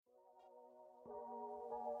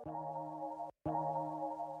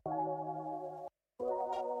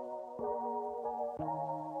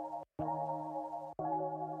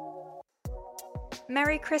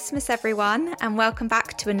Merry Christmas, everyone, and welcome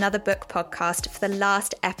back to another book podcast for the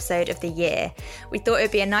last episode of the year. We thought it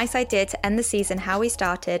would be a nice idea to end the season how we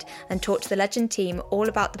started and talk to the Legend team all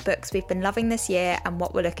about the books we've been loving this year and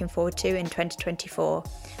what we're looking forward to in 2024.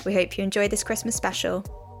 We hope you enjoy this Christmas special.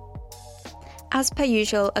 As per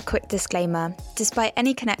usual, a quick disclaimer. Despite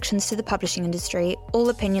any connections to the publishing industry, all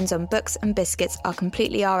opinions on books and biscuits are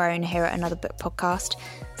completely our own here at Another Book Podcast.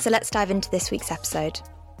 So let's dive into this week's episode.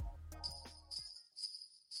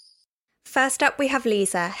 First up, we have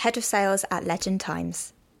Lisa, Head of Sales at Legend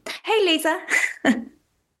Times. Hey, Lisa.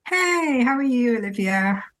 Hey, how are you,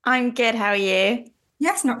 Olivia? I'm good. How are you?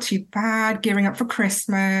 Yes, not too bad. Gearing up for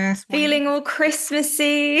Christmas. Feeling all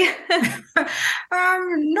Christmassy?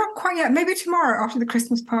 Not quite yet. Maybe tomorrow after the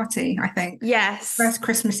Christmas party, I think. Yes. First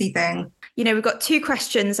Christmassy thing. You know, we've got two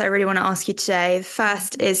questions I really want to ask you today. The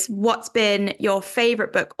first is, what's been your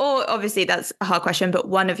favourite book? Or obviously that's a hard question, but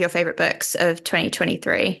one of your favourite books of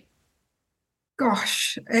 2023?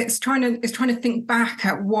 Gosh, it's trying to think back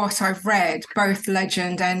at what I've read, both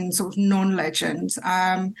legend and sort of non-legend.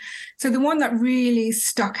 So the one that really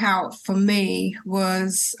stuck out for me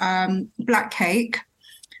was Black Cake.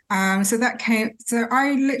 So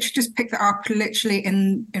I literally just picked that up literally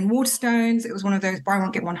in Waterstones. It was one of those buy one,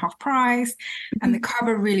 get one half price. And the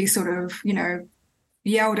cover really sort of,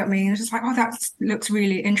 yelled at me and was just like, oh, that looks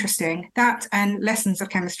really interesting. That and Lessons of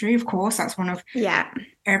Chemistry, of course, that's one of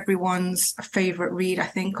everyone's favorite read, I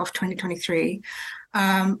think, of 2023.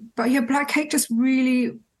 But yeah, Black Cake just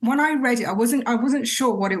really, when I read it, I wasn't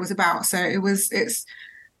sure what it was about. So it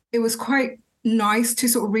was quite nice to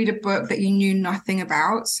sort of read a book that you knew nothing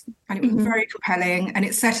about, and it was very compelling, and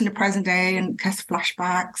it's set in the present day and has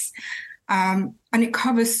flashbacks. And it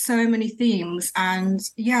covers so many themes and,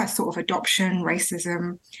 sort of adoption,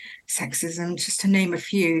 racism, sexism, just to name a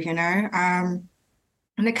few, And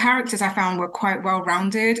the characters I found were quite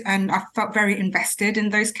well-rounded, and I felt very invested in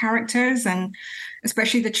those characters, and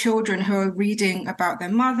especially the children who are reading about their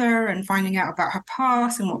mother and finding out about her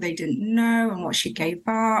past and what they didn't know and what she gave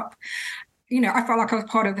up. I felt like I was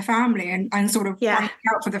part of the family and sort of finding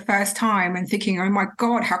out for the first time and thinking, oh my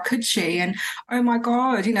God, how could she? And oh my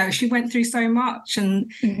God, she went through so much.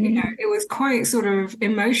 And, it was quite sort of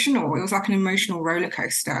emotional. It was like an emotional roller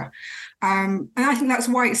coaster. And I think that's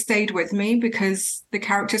why it stayed with me, because the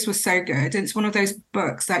characters were so good. And it's one of those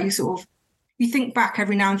books that you think back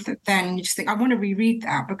every now and then and you just think, I want to reread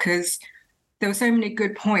that because there were so many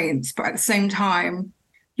good points, but at the same time,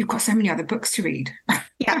 you've got so many other books to read.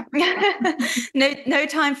 Yeah. No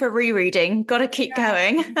time for rereading. Got to keep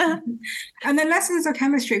going. And then Lessons of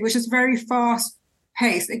Chemistry, which is very fast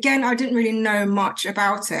paced. Again, I didn't really know much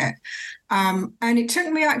about it. And it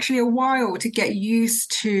took me actually a while to get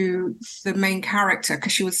used to the main character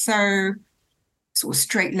because she was so sort of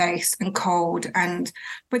straight-laced and cold.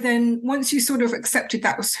 But then once you sort of accepted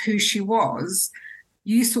that was who she was,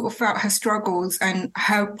 you sort of felt her struggles and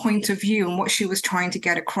her point of view and what she was trying to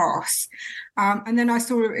get across. And then I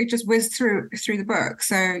saw it just whizzed through the book.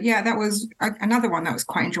 So yeah, that was another one that was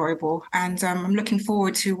quite enjoyable. And I'm looking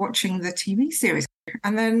forward to watching the TV series.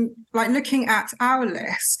 And then looking at our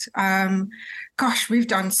list, gosh, we've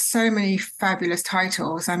done so many fabulous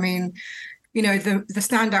titles. I mean, the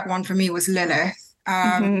standout one for me was Lilith.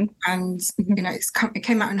 And it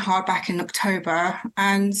came out in hardback in October,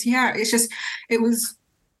 and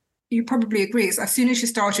you probably agree, as soon as you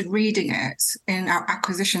started reading it in our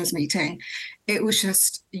acquisitions meeting, it was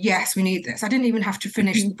just, yes, we need this. I didn't even have to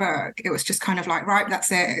finish the book. It was just kind of like, right, that's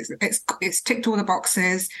it. It's ticked all the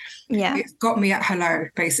boxes. Yeah, it's got me at hello,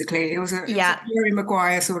 basically. It was a Jerry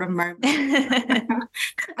Maguire sort of moment.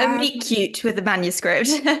 A meet cute with the manuscript.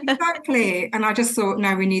 Exactly. And I just thought,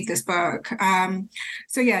 no, we need this book.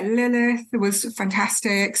 So yeah, Lilith was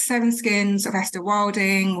fantastic. Seven Skins of Esther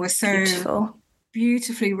Wilding was so beautiful.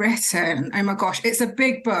 Beautifully written. Oh my gosh, it's a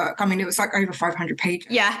big book. I mean, it was like over 500 pages.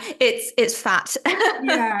 Yeah, it's fat.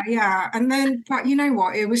 yeah. And then, but you know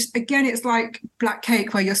what? It's like Black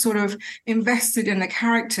Cake, where you're sort of invested in the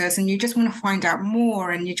characters and you just want to find out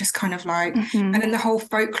more, and you just kind of like, and then the whole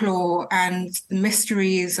folklore and the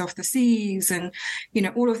mysteries of the seas and,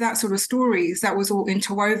 all of that sort of stories that was all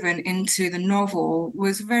interwoven into the novel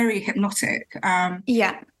was very hypnotic.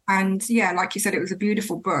 And like you said, it was a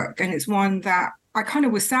beautiful book, and it's one that I kind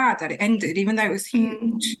of was sad that it ended, even though it was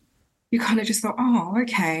huge. You kind of just thought, oh,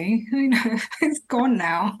 okay, it's gone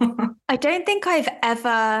now. I don't think I've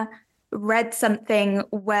ever read something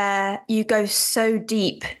where you go so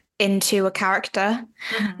deep into a character.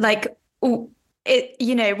 Like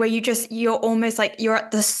where you're almost like you're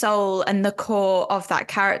at the soul and the core of that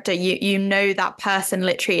character. You know that person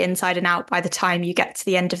literally inside and out by the time you get to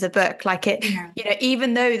the end of the book. Like Yeah.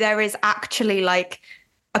 even though there is actually like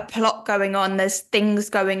a plot going on, there's things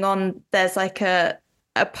going on, there's like a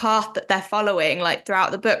path that they're following like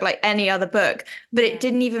throughout the book, like any other book, but it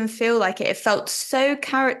didn't even feel like it. It felt so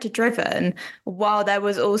character driven while there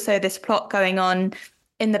was also this plot going on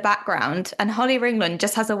in the background. And Holly Ringland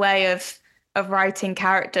just has a way of writing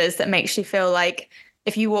characters that makes you feel like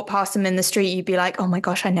if you walk past them in the street, you'd be like, oh my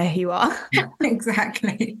gosh, I know who you are.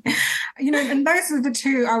 Exactly. And those are the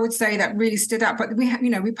two I would say that really stood out. But we have,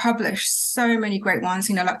 we published so many great ones.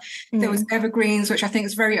 Like there was Evergreens, which I think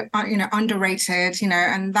is very, underrated.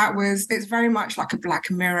 And it's very much like a Black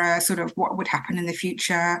Mirror sort of what would happen in the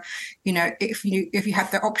future. If you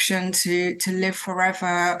had the option to live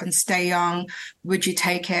forever and stay young, would you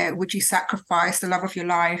take it? Would you sacrifice the love of your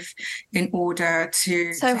life in order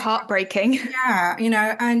to? So heartbreaking. Yeah,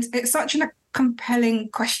 and it's such a compelling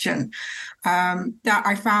question that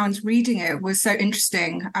I found reading it was so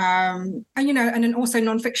interesting. And then also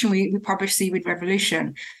nonfiction, we published Seaweed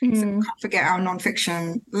Revolution. So we can't forget our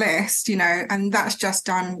nonfiction list, and that's just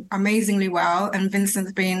done amazingly well. And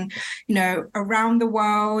Vincent's been, around the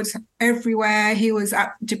world, everywhere. He was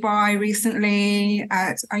at Dubai recently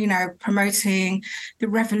promoting the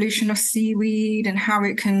revolution of seaweed and how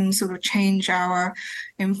it can sort of change our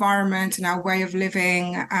environment and our way of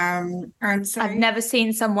living. And so I've never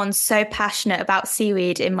seen someone so passionate about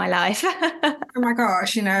seaweed in my life. Oh my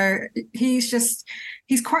gosh,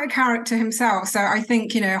 he's quite a character himself. So I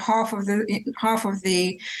think, half of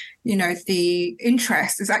the the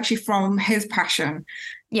interest is actually from his passion.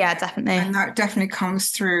 Yeah, definitely. And that definitely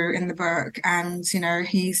comes through in the book. And,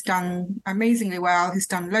 he's done amazingly well. He's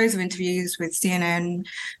done loads of interviews with CNN,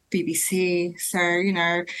 BBC. So,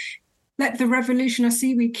 let the revolution of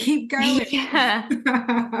seaweed keep going. Yeah.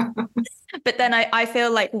 But then I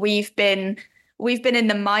feel like we've been in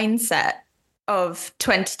the mindset of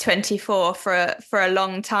 2024 for a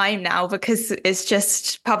long time now, because it's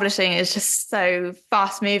just publishing is just so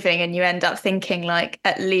fast moving, and you end up thinking like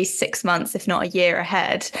at least 6 months, if not a year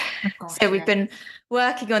ahead. So we've been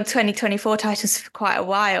working on 2024 titles for quite a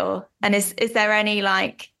while. And is there any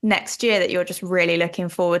like next year that you're just really looking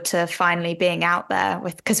forward to finally being out there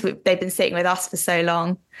with, because they've been sitting with us for so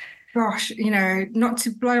long? Gosh, not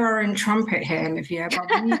to blow our own trumpet here, Olivia,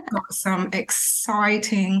 but we've got some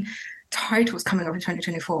exciting titles coming up in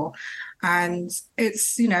 2024. And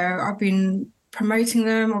it's, I've been promoting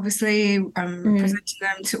them, obviously, presenting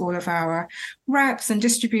them to all of our reps and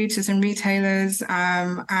distributors and retailers.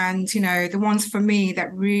 And, the ones for me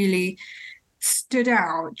that really stood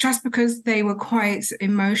out just because they were quite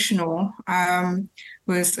emotional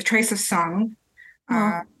was A Trace of Sun.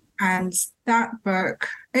 And that book,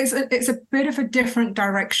 it's a bit of a different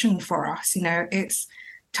direction for us. It's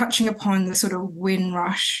touching upon the sort of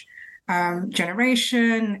Windrush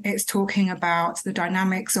generation. It's talking about the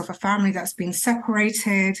dynamics of a family that's been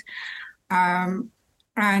separated. And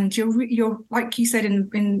you're like you said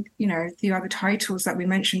in the other titles that we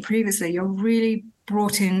mentioned previously, you're really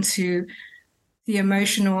brought into the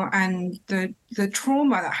emotional and the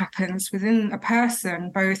trauma that happens within a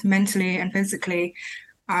person, both mentally and physically.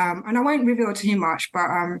 And I won't reveal too much, but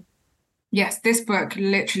yes, this book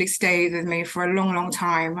literally stayed with me for a long, long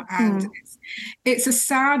time. And it's a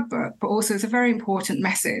sad book, but also it's a very important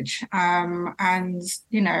message. And,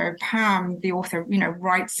 Pam, the author,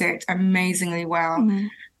 writes it amazingly well.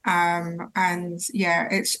 And yeah,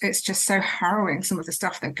 it's just so harrowing, some of the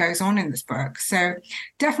stuff that goes on in this book. So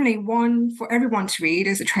definitely one for everyone to read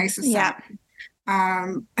is A Trace of Sun. Yeah.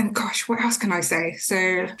 And gosh, what else can I say?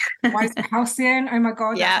 So Wise Halcyon, oh my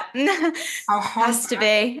God. Yeah. Our has to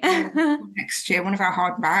be. next year, one of our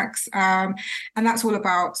hardbacks. And that's all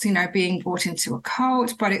about, being brought into a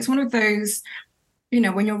cult. But it's one of those,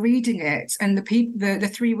 when you're reading it and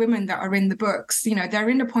the three women that are in the books, they're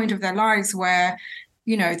in a point of their lives where,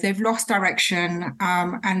 they've lost direction.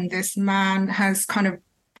 And this man has kind of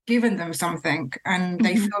given them something and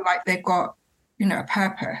they feel like they've got, a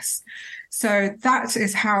purpose. So that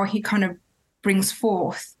is how he kind of brings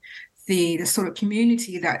forth the sort of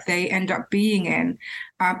community that they end up being in.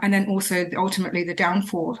 And then also ultimately the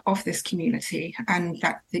downfall of this community, and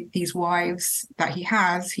that these wives that he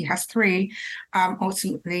has three,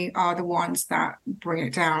 ultimately are the ones that bring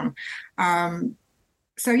it down.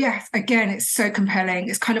 So yes, again, it's so compelling.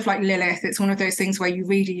 It's kind of like Lilith. It's one of those things where you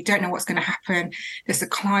read it, you don't know what's going to happen. There's a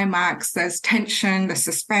climax, there's tension, there's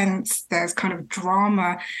suspense, there's kind of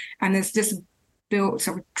drama, and there's this built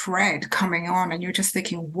sort of dread coming on, and you're just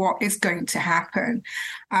thinking, what is going to happen?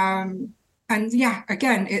 And And yeah,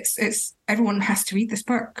 again, it's everyone has to read this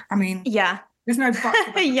book. I mean, Yeah. there's no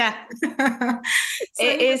but. Yeah. So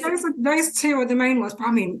It is. those two are the main ones. But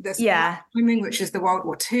I mean, there's Swimming, which is the World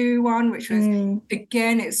War II one, which was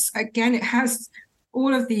it has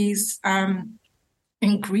all of these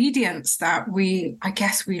ingredients that I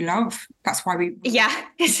guess we love. That's why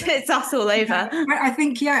it's us all over. I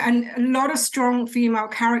think, and a lot of strong female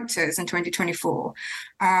characters in 2024.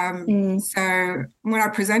 So when I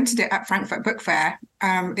presented it at Frankfurt Book Fair,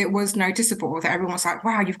 it was noticeable that everyone was like,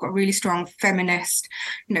 wow, you've got really strong feminist,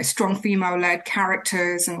 strong female-led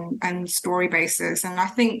characters and story bases. And I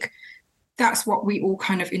think that's what we all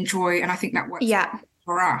kind of enjoy. And I think that works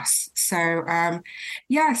for us. So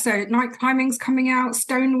so Night Climbing's coming out,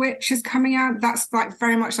 Stone Witch is coming out. That's like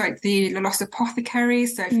very much like the Lost Apothecary.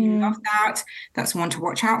 So if you love that, that's one to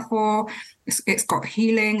watch out for. It's got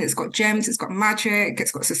healing, it's got gems, it's got magic,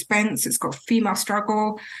 it's got suspense, it's got female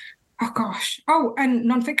struggle. Oh gosh. Oh, and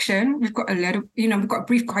nonfiction, we've got we've got A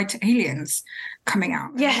Brief Guide to Aliens coming out.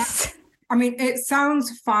 Yes. I mean, it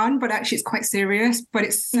sounds fun, but actually it's quite serious, but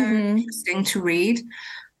it's so interesting to read.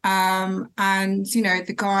 And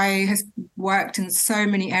the guy has worked in so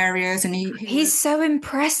many areas, and he's so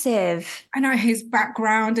impressive. I know his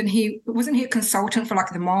background, and wasn't he a consultant for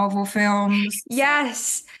like the Marvel films?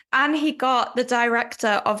 Yes, and he got the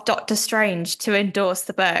director of Doctor Strange to endorse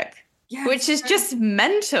the book, which is just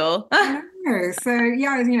mental. I know.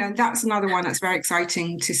 So that's another one that's very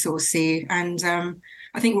exciting to sort of see. And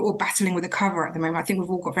I think we're all battling with a cover at the moment. I think we've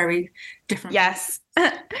all got very different. Yes.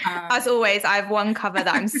 As always, I have one cover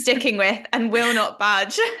that I'm sticking with and will not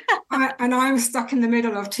budge. And I'm stuck in the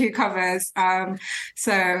middle of two covers.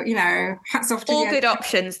 So, hats off to all good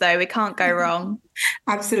options, though. We can't go wrong.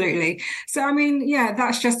 Absolutely. So, I mean,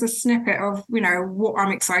 that's just a snippet of, what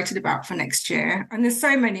I'm excited about for next year. And there's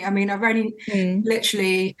so many. I mean, I've only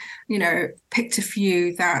literally, picked a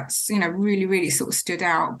few that's, really, really sort of stood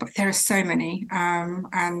out. But there are so many.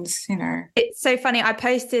 It's so funny. I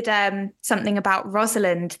posted something about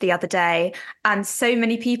Rosalind the other day, and so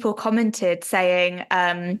many people commented saying,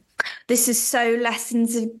 this is so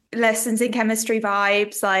lessons in chemistry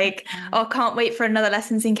vibes, like, oh, can't wait for another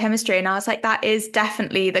lessons in chemistry. And I was like, that is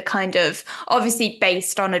definitely the kind of, obviously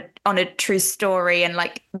based on a true story and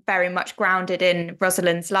like very much grounded in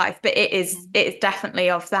Rosalind's life, but it is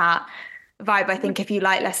definitely of that vibe. I think if you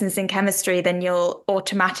like lessons in chemistry, then you'll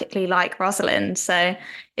automatically like Rosalind. So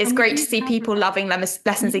it's great to see people loving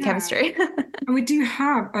lessons in chemistry. And we do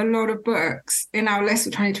have a lot of books in our list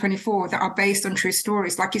of 2024 that are based on true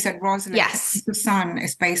stories. Like you said, Rosalind, The Sun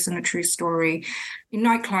is based on a true story.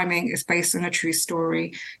 Night Climbing is based on a true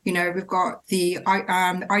story. We've got the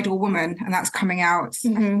Idle Woman, and that's coming out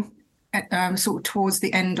sort of towards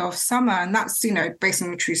the end of summer, and that's based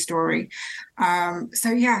on a true story.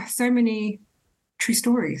 So many true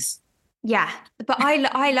stories. But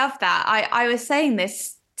I love that. I was saying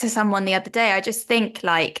this to someone the other day. I just think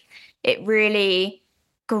like it really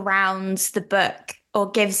grounds the book, or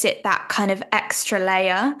gives it that kind of extra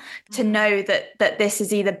layer to know that this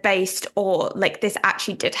is either based, or like this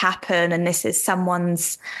actually did happen, and this is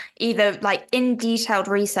someone's either like in detailed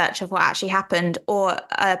research of what actually happened, or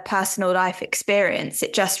a personal life experience.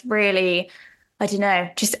 It just really, I don't know,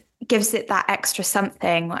 just gives it that extra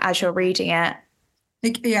something as you're reading it.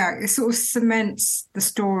 It sort of cements the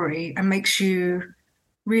story and makes you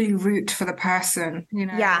really root for the person,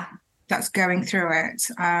 that's going through it.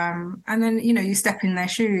 And then, you step in their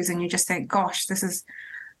shoes and you just think, gosh, this is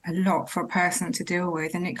a lot for a person to deal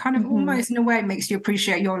with. And it kind of almost in a way makes you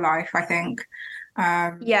appreciate your life, I think.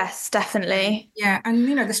 Yes, definitely. And,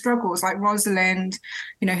 the struggles like Rosalind,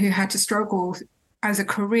 who had to struggle as a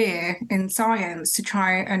career in science to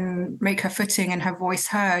try and make her footing and her voice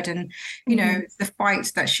heard, and the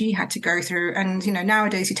fight that she had to go through. And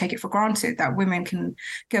nowadays you take it for granted that women can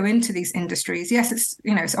go into these industries. Yes, it's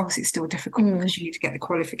it's obviously still difficult because you need to get the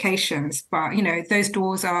qualifications, but those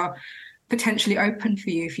doors are potentially open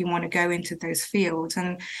for you if you want to go into those fields.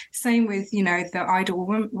 And same with the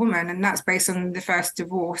Idle Woman, and that's based on the first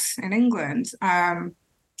divorce in England.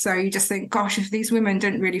 So you just think, gosh, if these women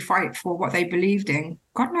didn't really fight for what they believed in,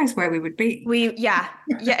 God knows where we would be.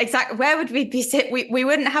 Exactly. Where would we be? We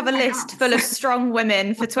wouldn't have a list full of strong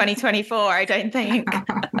women for 2024, I don't think.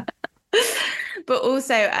 But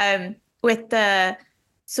also with the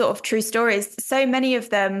sort of true stories, so many of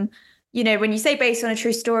them, when you say based on a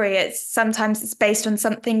true story, sometimes it's based on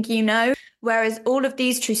something whereas all of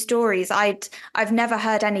these true stories, I've never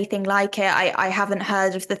heard anything like it. I haven't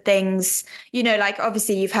heard of the things, like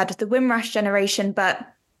obviously you've heard of the Wimrush generation, but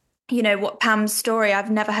what Pam's story, I've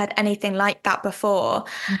never heard anything like that before.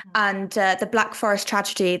 And the Black Forest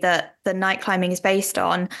tragedy that the night climbing is based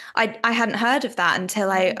on, I hadn't heard of that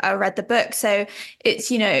until I read the book. So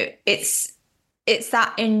it's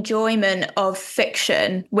that enjoyment of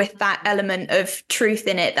fiction with that element of truth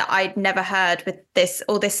in it that I'd never heard, with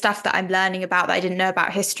all this stuff that I'm learning about that I didn't know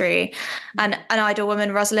about history. And An Idle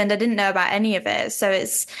Woman, Rosalind, I didn't know about any of it. So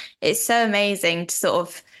it's so amazing to sort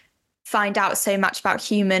of find out so much about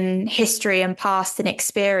human history and past and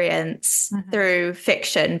experience through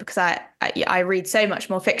fiction, because I read so much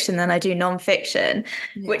more fiction than I do non-fiction,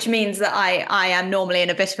 which means that I am normally in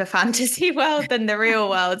a bit of a fantasy world than the real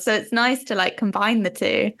world. So it's nice to like combine the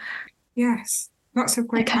two. Yes, lots of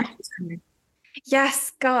great questions coming.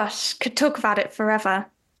 Yes, gosh, could talk about it forever.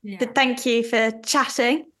 Yeah. But thank you for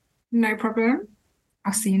chatting. No problem.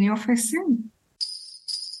 I'll see you in the office soon.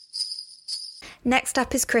 Next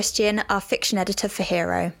up is Christian, our fiction editor for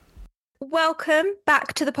Hero. Welcome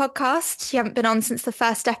back to the podcast. You haven't been on since the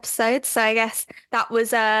first episode, so I guess that was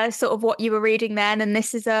sort of what you were reading then, and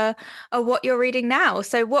this is a what you're reading now.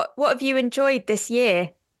 So what have you enjoyed this year?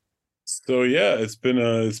 So yeah, it's been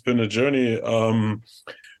a journey.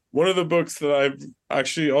 One of the books that I've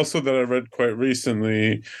actually also that I read quite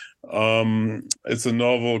recently, it's a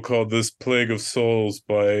novel called This Plague of Souls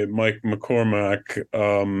by Mike McCormack.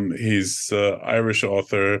 He's an Irish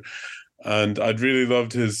author, and I'd really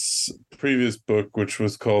loved his previous book, which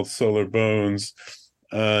was called Solar Bones.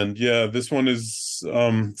 And yeah, this one is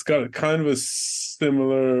it's got kind of a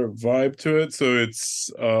similar vibe to it. So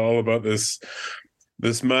it's all about this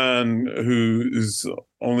man who is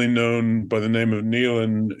only known by the name of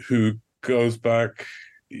Nealon, who goes back.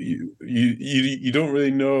 You don't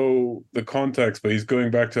really know the context, but he's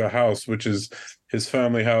going back to a house, which is his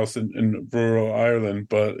family house in rural Ireland,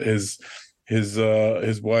 but his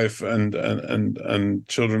wife and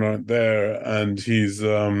children aren't there, and he's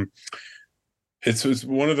it's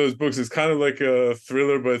one of those books. It's kind of like a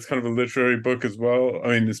thriller, but it's kind of a literary book as well.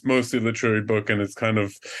 I mean, it's mostly a literary book, and it's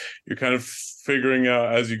you're kind of figuring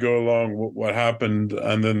out as you go along what happened,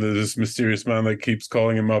 and then there's this mysterious man that keeps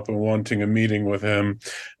calling him up and wanting a meeting with him,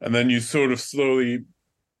 and then you sort of slowly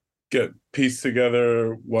get pieced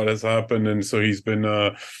together what has happened. And so he's been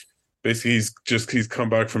basically he's come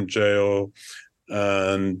back from jail,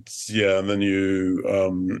 and then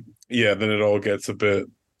then it all gets a bit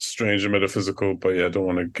strange and metaphysical, but I don't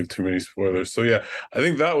want to give too many spoilers. So I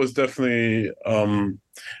think that was definitely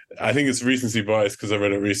I think it's recency bias because I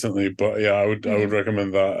read it recently, but I would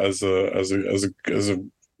recommend that as a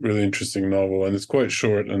really interesting novel, and it's quite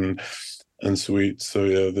short and sweet.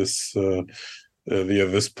 So this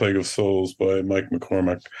This Plague of Souls by Mike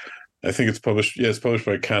McCormack. I think it's published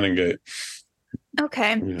by Canongate.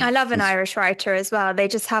 Okay. I love an Irish writer as well. They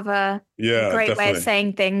just have a great way of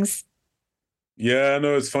saying things. Yeah,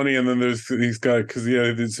 no, it's funny. And then there's these guys, because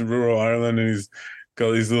it's in rural Ireland, and he's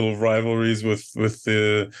got these little rivalries with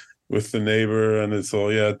the neighbor, and it's all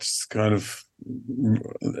just kind of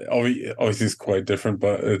obviously it's quite different,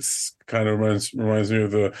 but it's kind of reminds me of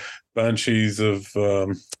the Banshees of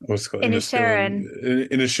what's it called,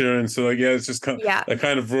 Inisherin. So it's just kind of that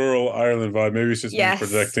kind of rural Ireland vibe. Maybe it's just me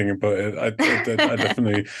projecting it, but I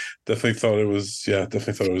definitely thought it was a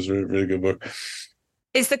really, really good book.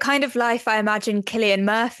 It's the kind of life I imagine Cillian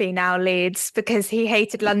Murphy now leads, because he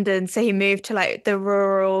hated London, so he moved to like the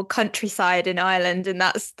rural countryside in Ireland, and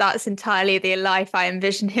that's entirely the life I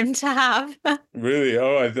envision him to have. Really?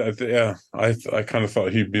 Oh, I kind of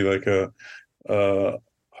thought he'd be like a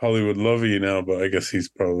Hollywood lovey now, but I guess he's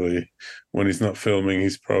probably, when he's not filming,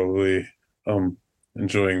 he's probably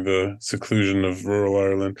enjoying the seclusion of rural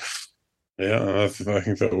Ireland. Yeah, I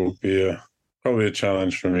think that would be probably a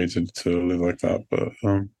challenge for me to live like that, but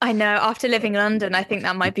I know after living in London, I think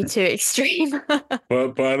that might be too extreme.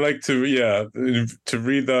 but I like to read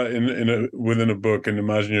that within a book and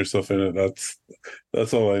imagine yourself in it.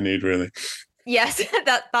 That's all I need, really. Yes,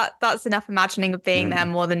 that's enough imagining of being there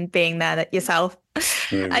more than being there yourself.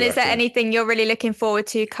 Exactly. And is there anything you're really looking forward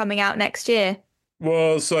to coming out next year?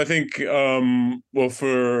 Well, so I think, for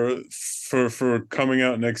coming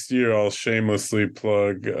out next year, I'll shamelessly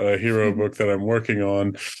plug a hero book that I'm working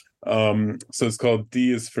on. So it's called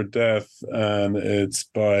D is for Death, and it's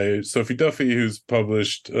by Sophie Duffy, who's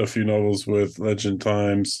published a few novels with Legend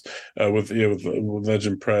Times, with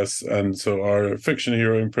Legend Press, and so our fiction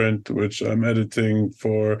hero imprint, which I'm editing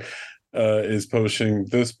for, is publishing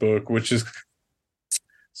this book, which is.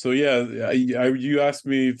 So you asked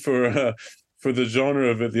me for the genre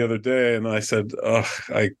of it the other day, and I said,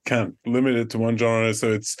 I can't limit it to one genre.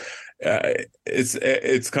 So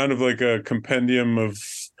it's kind of like a compendium of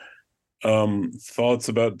thoughts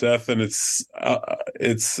about death, and it's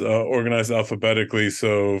organized alphabetically.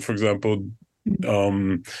 So, for example,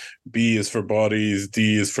 B is for bodies,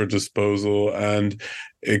 D is for disposal, and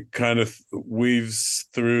it kind of weaves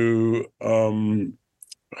through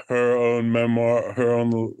her own memoir, her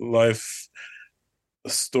own life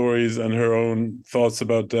stories, and her own thoughts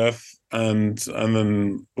about death, and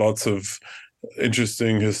then lots of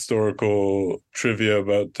interesting historical trivia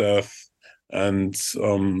about death, and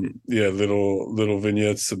little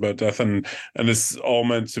vignettes about death, and it's all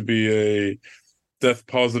meant to be a death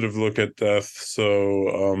positive look at death.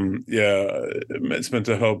 So it's meant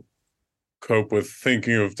to help cope with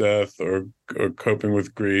thinking of death, or coping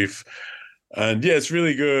with grief. And yeah, it's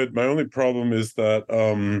really good. My only problem is that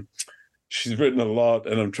she's written a lot,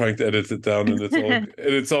 and I'm trying to edit it down, and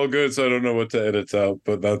it's all good, so I don't know what to edit out.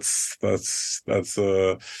 But that's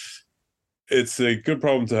it's a good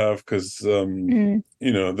problem to have, because the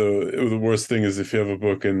worst thing is if you have a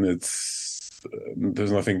book and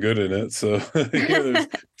there's nothing good in it. So there's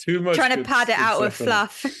too much trying to pad it out with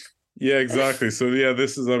fluff. Yeah, exactly. So yeah,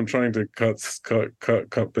 I'm trying to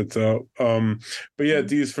cut bits out. But yeah,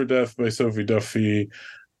 D is for Death by Sophie Duffy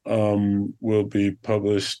will be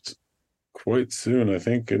published quite soon, I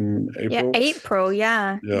think in April. Yeah, April,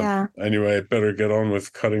 yeah. Anyway, better get on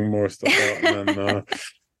with cutting more stuff out and then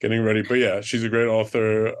getting ready. But yeah, she's a great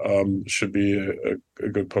author. Should be a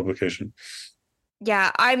good publication.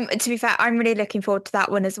 Yeah, to be fair, I'm really looking forward to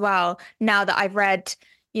that one as well, now that I've read,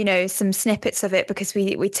 some snippets of it, because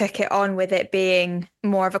we took it on with it being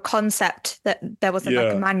more of a concept, that there wasn't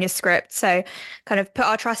like a manuscript. So kind of put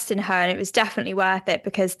our trust in her, and it was definitely worth it,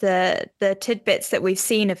 because the tidbits that we've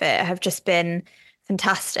seen of it have just been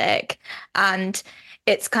fantastic. And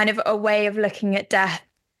it's kind of a way of looking at death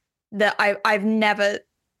that I've never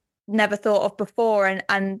thought of before.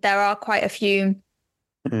 And there are quite a few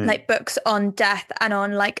like books on death and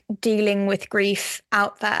on like dealing with grief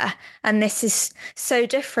out there, and this is so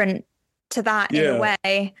different to that in a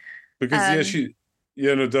way, because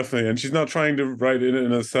definitely, and she's not trying to write it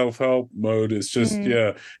in a self-help mode. It's just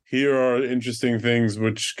here are interesting things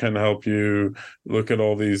which can help you look at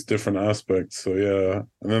all these different aspects. So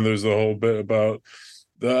and then there's a whole bit about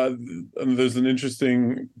that, and there's an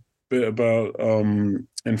interesting bit about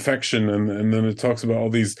infection, and then it talks about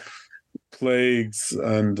all these plagues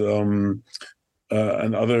and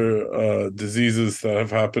other diseases that have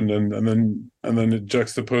happened, and then it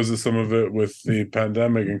juxtaposes some of it with the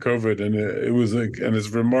pandemic and COVID, and it was like, and it's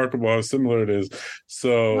remarkable how similar it is.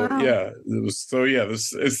 So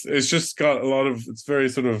it's just got a lot of, it's very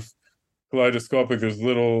sort of kaleidoscopic.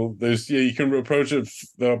 You can approach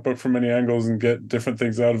the book from many angles and get different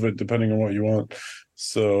things out of it depending on what you want.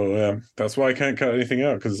 So that's why I can't cut anything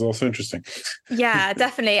out, because it's also interesting. Yeah,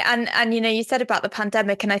 definitely. And you said about the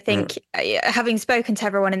pandemic, and I think having spoken to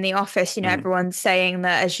everyone in the office, everyone's saying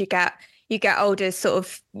that as you get older, sort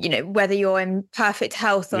of, whether you're in perfect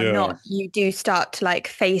health or not, you do start to like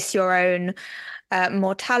face your own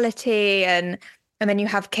mortality, and then you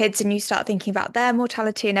have kids and you start thinking about their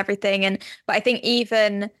mortality and everything. But I think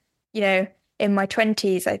even, in my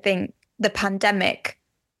 20s, I think the pandemic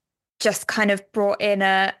just kind of brought in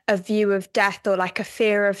a view of death, or like a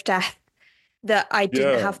fear of death, that I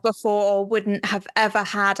didn't have before, or wouldn't have ever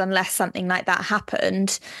had unless something like that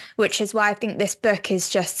happened, which is why I think this book is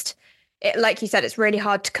just, like you said, it's really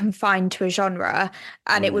hard to confine to a genre,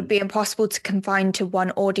 and it would be impossible to confine to one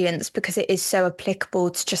audience, because it is so applicable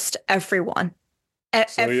to just everyone.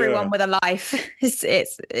 Everyone with a life,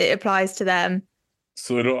 it applies to them.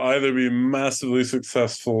 So it'll either be massively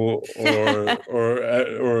successful or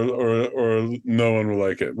no one will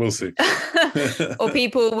like it. We'll see. Or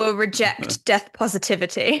people will reject death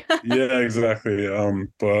positivity. Yeah, exactly.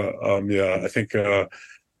 I think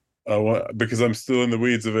because I'm still in the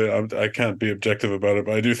weeds of it, I can't be objective about it,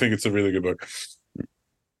 but I do think it's a really good book.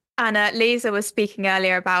 And Lisa was speaking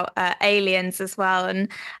earlier about Aliens as well, and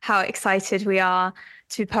how excited we are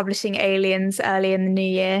to be publishing Aliens early in the new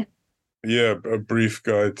year. Yeah, A Brief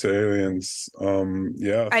Guide to Aliens. I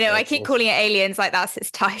know, I keep calling it Aliens like that's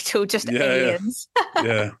its title, just Aliens.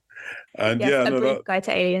 Yeah. And yes, A Brief Guide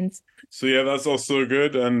to Aliens. So that's also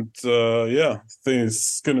good. And I think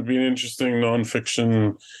it's going to be an interesting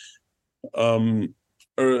nonfiction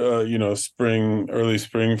early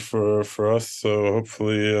spring for us. So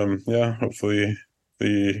hopefully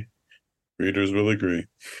the readers will agree.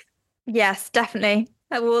 Yes, definitely.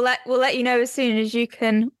 We'll let you know as soon as you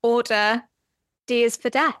can order D is for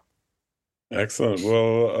Death. Excellent.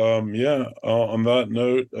 Well, on that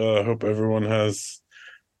note, I hope everyone has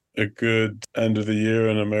a good end of the year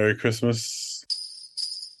and a Merry Christmas.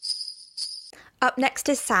 Up next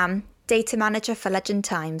is Sam, data manager for Legend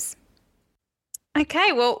Times.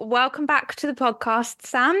 Okay, well, welcome back to the podcast,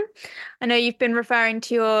 Sam. I know you've been referring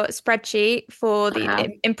to your spreadsheet for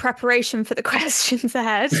in preparation for the questions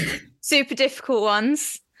ahead. Super difficult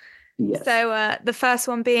ones. Yes. So the first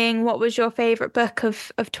one being, what was your favourite book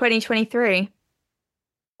of 2023?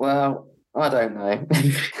 Well, I don't know.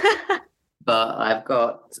 But I've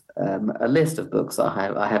got a list of books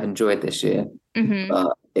I have enjoyed this year. Mm-hmm.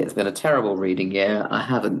 But it's been a terrible reading year. I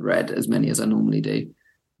haven't read as many as I normally do.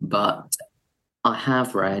 But I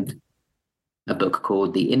have read a book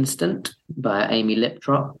called The Instant by Amy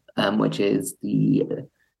Liptrop, which is I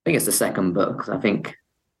think it's the second book. I think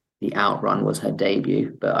The Outrun was her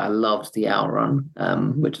debut, but I loved The Outrun,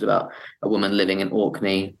 which is about a woman living in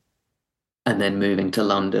Orkney and then moving to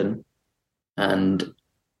London and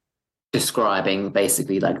describing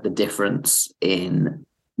basically like the difference in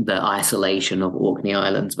the isolation of Orkney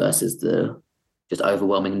Islands versus the just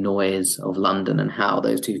overwhelming noise of London and how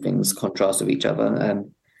those two things contrast with each other.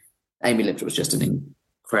 Amy Liptrop was just an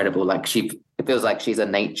incredible, it feels like she's a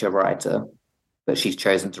nature writer, but she's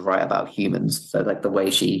chosen to write about humans. So like the way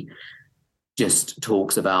she just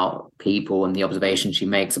talks about people and the observations she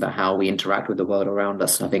makes about how we interact with the world around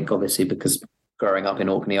us. I think obviously because growing up in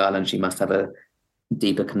Orkney Island, she must have a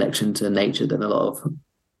deeper connection to nature than a lot of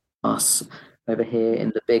us over here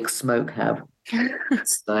in the big smoke have.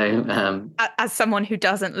 So as someone who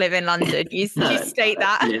doesn't live in London, you state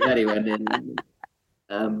that.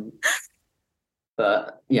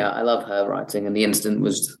 But yeah, I love her writing, and The Instant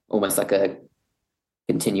was almost like a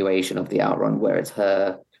continuation of The Outrun, where it's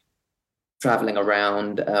her traveling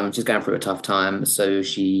around. She's going through a tough time, so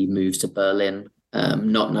she moves to Berlin,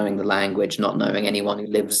 not knowing the language, not knowing anyone who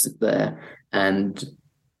lives there, and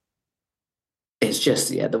it's just,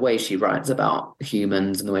 the way she writes about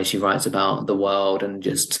humans and the way she writes about the world and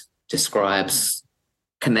just describes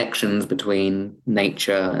connections between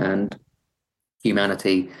nature and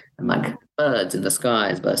humanity and like birds in the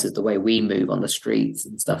skies versus the way we move on the streets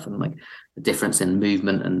and stuff, and like the difference in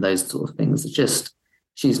movement and those sort of things.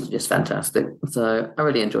 She's just fantastic. So I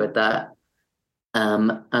really enjoyed that.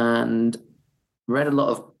 And read a lot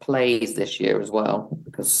of plays this year as well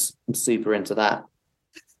because I'm super into that.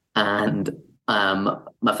 And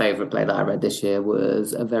my favourite play that I read this year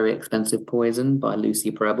was A Very Expensive Poison by Lucy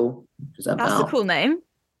Prebble. That's a cool name.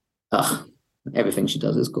 Everything she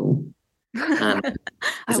does is cool.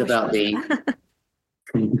 It's about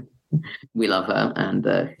we love her, and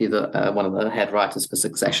she's one of the head writers for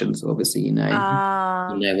Succession, so obviously you know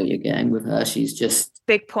what you're getting with her. She's just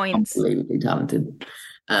big points, unbelievably talented.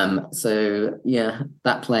 So yeah,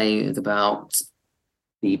 that play is about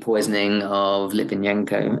the poisoning of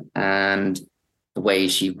Litvinenko, and the way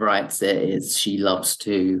she writes it is she loves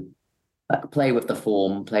to play with the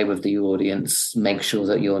form, play with the audience, make sure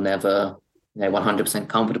that you're never 100%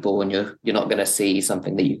 comfortable and you're not going to see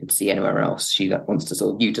something that you could see anywhere else. She wants to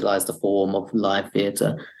sort of utilize the form of live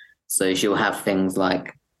theatre. So she'll have things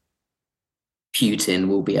like Putin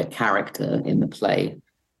will be a character in the play,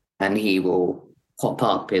 and he will pop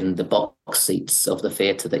up in the box seats of the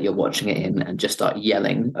theatre that you're watching it in and just start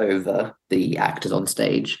yelling over the actors on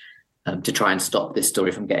stage to try and stop this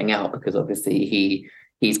story from getting out, because obviously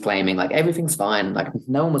he's claiming like everything's fine, like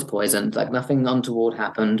no one was poisoned, like nothing untoward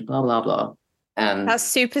happened, blah blah blah. And that's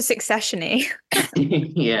super Succession-y.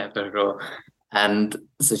 Yeah, for sure. And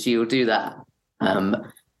so she'll do that,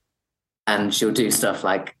 and she'll do stuff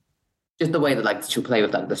like just the way that like she'll play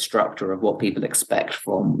with like the structure of what people expect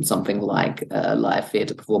from something like a live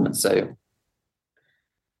theatre performance. So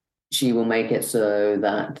she will make it so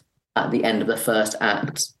that at the end of the first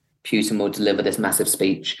act, Putin will deliver this massive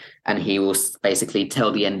speech, and he will basically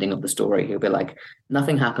tell the ending of the story. He'll be like,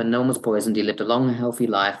 nothing happened, no one was poisoned, he lived a long, healthy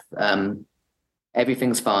life,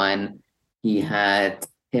 everything's fine. Him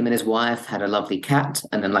and his wife had a lovely cat,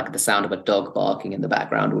 and then like the sound of a dog barking in the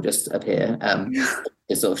background will just appear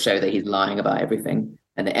to sort of show that he's lying about everything.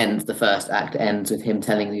 And the first act ends with him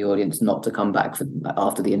telling the audience not to come back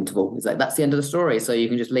after the interval. He's like, that's the end of the story, so you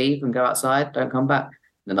can just leave and go outside, don't come back.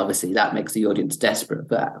 And obviously that makes the audience desperate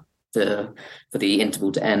for the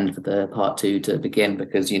interval to end, for the part two to begin,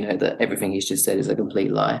 because you know that everything he's just said is a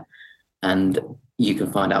complete lie, and you can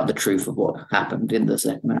find out the truth of what happened in the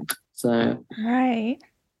second act. So right,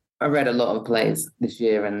 I read a lot of plays this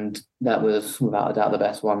year, and that was without a doubt the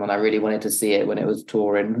best one, and I really wanted to see it when it was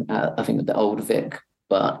touring, I think at the Old Vic,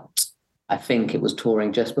 but I think it was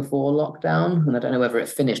touring just before lockdown, and I don't know whether it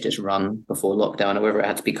finished its run before lockdown or whether it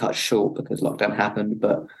had to be cut short because lockdown happened,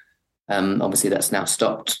 but obviously that's now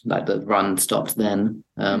stopped, like the run stopped then,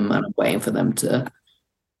 and I'm waiting for them to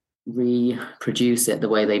reproduce it the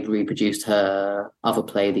way they've reproduced her other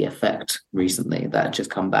play, The Effect, recently, that had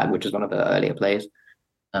just come back, which is one of her earlier plays.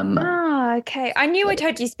 Okay. I knew I'd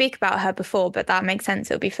heard you speak about her before, but that makes sense.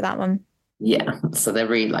 It'll be for that one. Yeah. So they're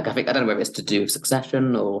really like, I don't know whether it's to do with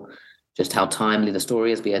Succession or just how timely the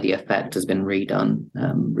story is, but yeah, The Effect has been redone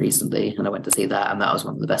recently, and I went to see that, and that was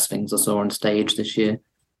one of the best things I saw on stage this year.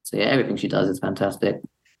 So yeah, everything she does is fantastic.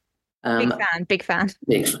 Big fan.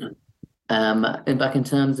 Big fan. And back in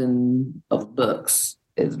terms of books,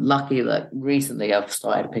 it's lucky that recently I've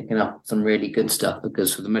started picking up some really good stuff,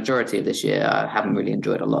 because for the majority of this year, I haven't really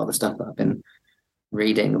enjoyed a lot of the stuff that I've been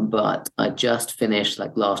reading. But I just finished,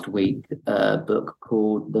 like last week, a book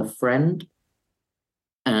called The Friend.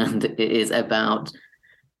 And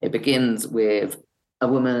it begins with a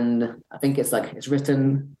woman. I think it's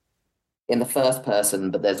written in the first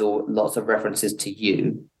person, but there's lots of references to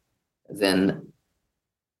you.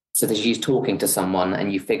 So that she's talking to someone,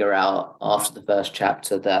 and you figure out after the first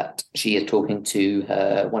chapter that she is talking to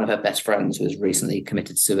one of her best friends who has recently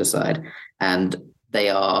committed suicide, and they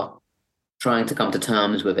are trying to come to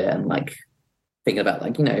terms with it and like thinking about,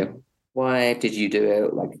 like, why did you do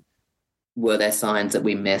it? Like, were there signs that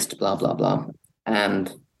we missed? Blah, blah, blah.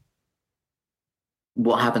 And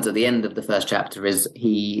what happens at the end of the first chapter is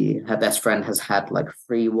her best friend has had like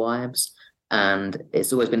 3 wives. And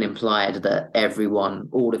it's always been implied that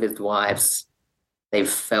all of his wives, they've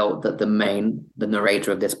felt that the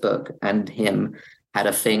narrator of this book and him had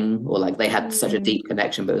a thing, or like they had such a deep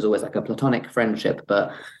connection, but it was always like a platonic friendship.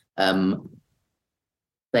 But they're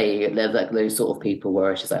like those sort of people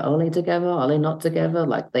where it's just like, are they together? Are they not together?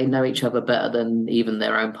 Like they know each other better than even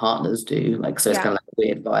their own partners do. Like, so it's kind of like a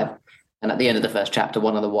weird vibe. And at the end of the first chapter,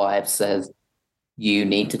 one of the wives says, you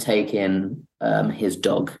need to take in his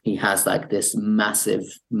dog. He has like this massive,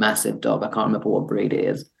 massive dog. I can't remember what breed it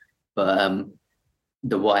is. But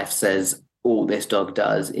the wife says all this dog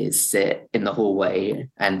does is sit in the hallway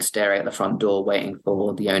and stare at the front door waiting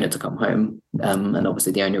for the owner to come home. And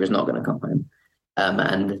obviously the owner is not going to come home.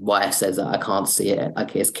 And the wife says that I can't see it.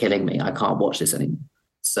 Like, it's killing me. I can't watch this anymore.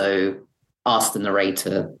 So ask the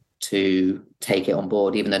narrator to take it on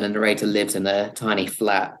board, even though the narrator lives in a tiny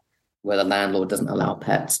flat where the landlord doesn't allow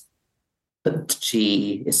pets. But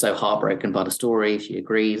she is so heartbroken by the story, she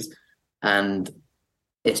agrees. And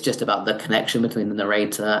it's just about the connection between the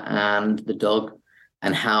narrator and the dog,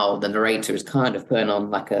 and how the narrator is kind of putting on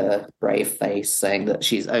like a brave face, saying that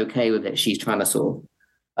she's okay with it. She's trying to sort of,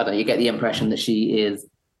 I don't know, you get the impression that she is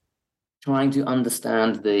trying to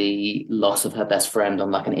understand the loss of her best friend on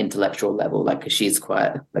like an intellectual level, like, because she's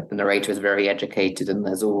quite, like, the narrator is very educated, and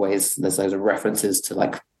there's those references to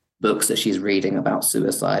like books that she's reading about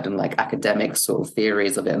suicide and like academic sort of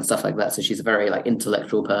theories of it and stuff like that. So she's a very like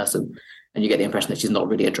intellectual person, and you get the impression that she's not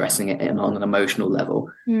really addressing it on an emotional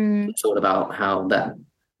level. It's all about how that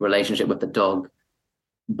relationship with the dog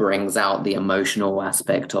brings out the emotional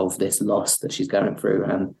aspect of this loss that she's going through.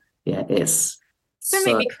 And yeah, it's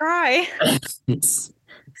make me cry. It's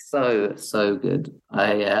so good.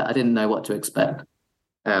 I didn't know what to expect,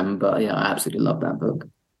 but yeah, I absolutely love that book.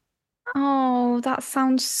 Oh, that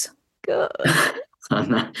sounds good. I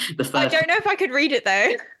know. I don't know if I could read it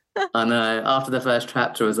though. I know. After the first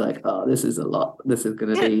chapter, I was like, oh, this is a lot. This is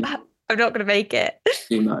going to be... I'm not going to make it.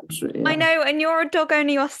 Too much. Yeah. I know, and you're a dog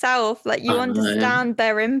owner yourself. Like, you understand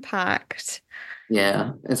their impact.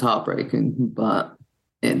 Yeah, it's heartbreaking, but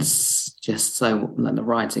it's just so... Like, the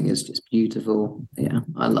writing is just beautiful. Yeah,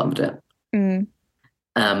 I loved it. And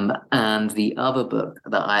the other book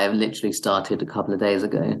that I literally started a couple of days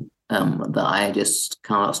ago, that I just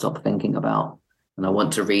cannot stop thinking about, and I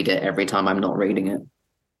want to read it every time I'm not reading it,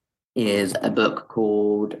 is a book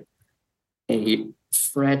called A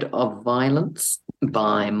Thread of Violence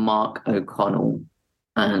by Mark O'Connell.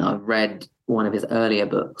 And I've read one of his earlier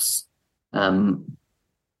books. I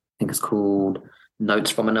think it's called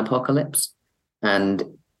Notes from an Apocalypse. And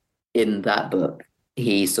in that book,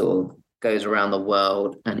 he sort of goes around the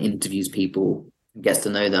world and interviews people, gets to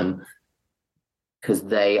know them, because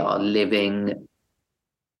they are living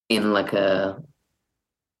in like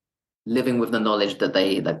living with the knowledge that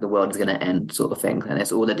the world is going to end, sort of thing. And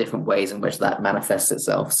it's all the different ways in which that manifests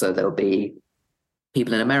itself. So there'll be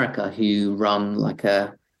people in America who run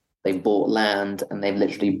they've bought land and they've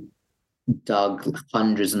literally dug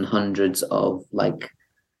hundreds and hundreds of like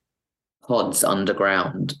pods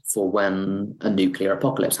underground for when a nuclear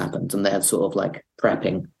apocalypse happens, and they're sort of like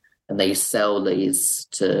prepping, and they sell these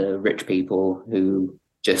to rich people who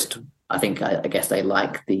just, I guess they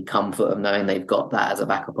like the comfort of knowing they've got that as a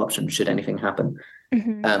backup option should anything happen.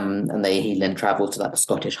 And he then travels to like the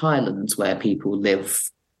Scottish Highlands, where people live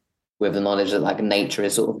with the knowledge that like nature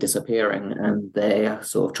is sort of disappearing, and they're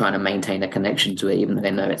sort of trying to maintain a connection to it, even though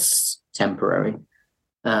they know it's temporary.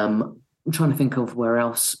 I'm trying to think of where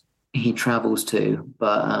else he travels to,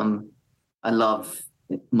 but I love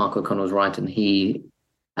Mark O'Connell's writing. He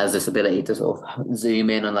has this ability to sort of zoom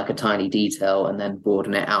in on like a tiny detail and then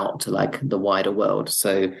broaden it out to like the wider world.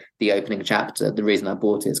 So the opening chapter, the reason I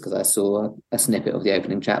bought it is because I saw a snippet of the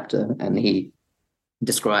opening chapter, and he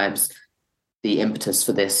describes the impetus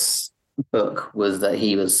for this book was that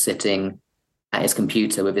he was sitting at his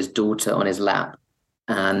computer with his daughter on his lap,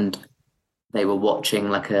 and they were watching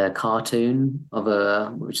like a cartoon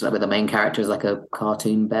which is like where the main character is like a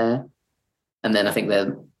cartoon bear. And then I think I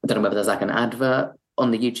don't know whether there's like an advert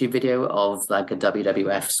on the YouTube video of like a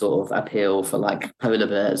WWF sort of appeal for like polar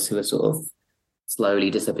bears who are sort of slowly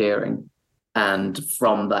disappearing. And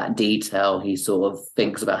from that detail, he sort of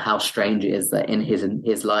thinks about how strange it is that in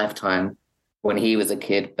his lifetime, when he was a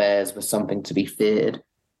kid, bears were something to be feared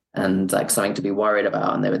and like something to be worried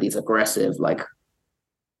about. And they were these aggressive, like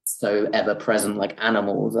so ever present, like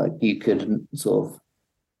animals. Like you could sort of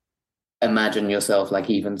imagine yourself like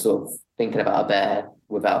even sort of thinking about a bear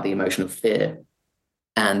without the emotion of fear.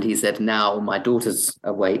 And he said, now my daughter's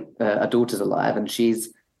awake, a daughter's alive, and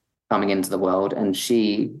she's coming into the world, and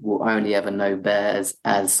she will only ever know bears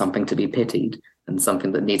as something to be pitied and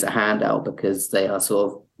something that needs a handout, because they are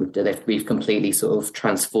sort of, we've completely sort of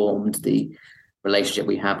transformed the relationship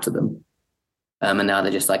we have to them. And now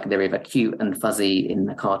they're just like, they're either cute and fuzzy in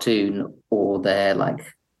the cartoon, or they're like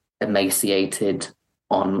emaciated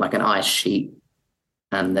on like an ice sheet,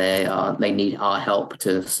 and they need our help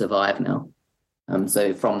to survive now.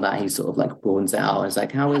 So from that, he sort of like broadens it out. It's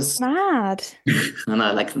like, how is mad? I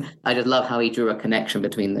know, like I just love how he drew a connection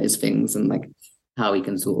between those things, and like how he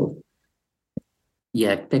can sort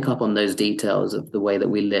of pick up on those details of the way that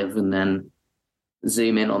we live, and then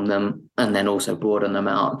zoom in on them, and then also broaden them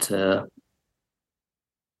out to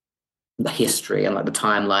the history and like the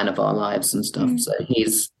timeline of our lives and stuff. So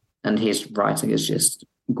his writing is just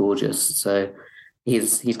gorgeous. So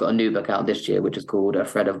he's got a new book out this year, which is called A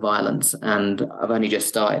Thread of Violence, and I've only just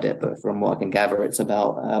started it, but from what I can gather, it's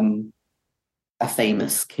about a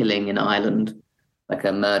famous killing in Ireland, like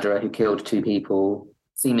a murderer who killed 2 people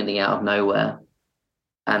seemingly out of nowhere,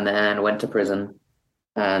 and then went to prison.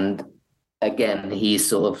 And again, he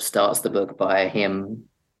sort of starts the book by him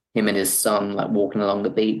and his son like walking along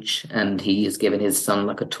the beach, and he's given his son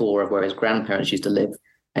like a tour of where his grandparents used to live,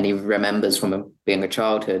 and he remembers from being a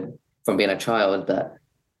child that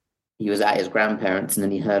he was at his grandparents, and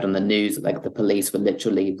then he heard on the news that like the police were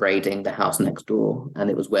literally raiding the house next door, and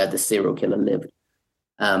it was where the serial killer lived.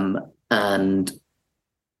 And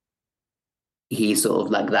he sort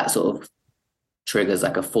of like that sort of triggers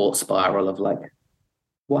like a thought spiral of like,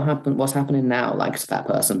 what's happening now, like to that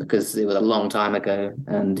person, because it was a long time ago,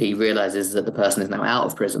 and he realizes that the person is now out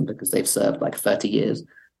of prison because they've served like 30 years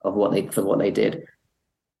of what they did.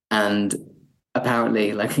 And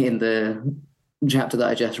apparently, like in the chapter that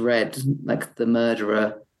I just read, like the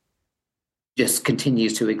murderer just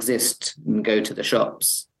continues to exist and go to the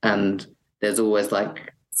shops, and there's always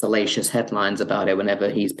like salacious headlines about it whenever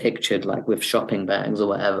he's pictured like with shopping bags or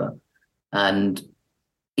whatever. And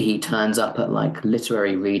he turns up at like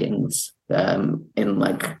literary readings in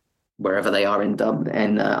like wherever they are in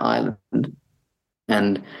Ireland,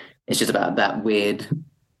 and it's just about that weird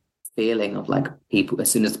feeling of like people, as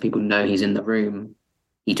soon as people know he's in the room,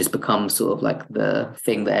 he just becomes sort of like the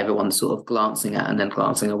thing that everyone's sort of glancing at and then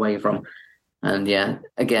glancing away from. And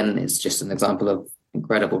again, it's just an example of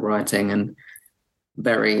incredible writing, and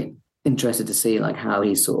very interested to see like how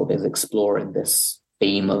he sort of is exploring this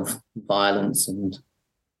theme of violence and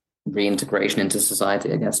reintegration into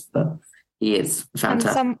society, I guess. But he is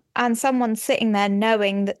fantastic. And someone sitting there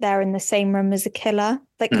knowing that they're in the same room as a killer,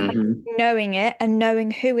 like knowing it and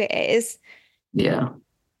knowing who it is. Yeah.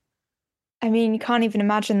 I mean, you can't even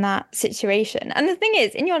imagine that situation. And the thing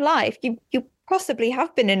is, in your life, you possibly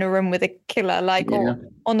have been in a room with a killer, like or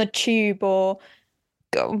on the tube or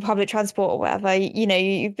on public transport or whatever. You know,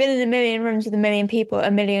 you've been in a million rooms with a million people, a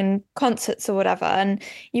million concerts or whatever, and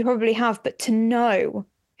you probably have. But to know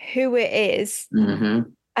who it is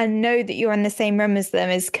and know that you're in the same room as them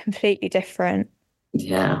is completely different.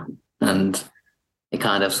 Yeah. And it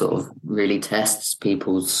kind of sort of really tests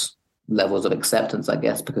people's levels of acceptance, I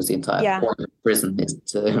guess, because the entire point of prison is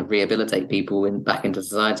to rehabilitate people back into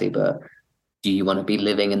society. But do you want to be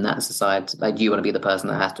living in that society? Like, do you want to be the person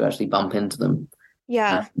that has to actually bump into them?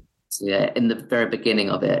 Yeah. In the very beginning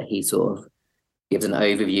of it, he sort of gives an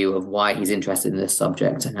overview of why he's interested in this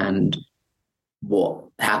subject and what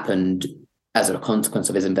happened as a consequence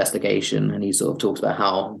of his investigation. And he sort of talks about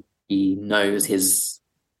how he knows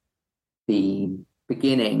the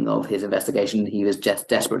beginning of his investigation. He was just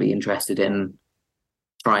desperately interested in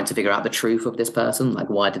trying to figure out the truth of this person, like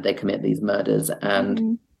why did they commit these murders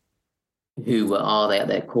and who are they at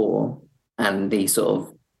their core. And he sort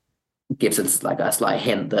of gives us like a slight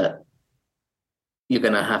hint that you're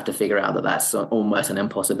going to have to figure out that that's almost an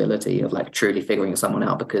impossibility of like truly figuring someone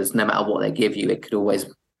out, because no matter what they give you, it could always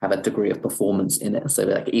have a degree of performance in it. So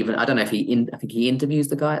like, even I don't know if I think he interviews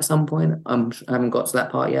the guy at some point. I haven't got to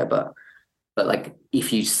that part yet, but like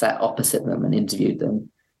if you sat opposite them and interviewed them,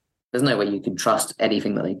 there's no way you can trust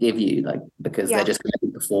anything that they give you, like, because they're just going to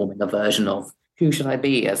be performing a version of who should I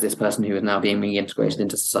be as this person who is now being reintegrated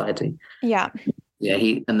into society. Yeah.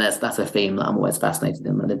 That's a theme that I'm always fascinated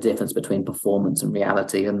in, and the difference between performance and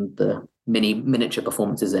reality, and the miniature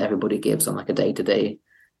performances that everybody gives on like a day-to-day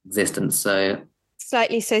existence. So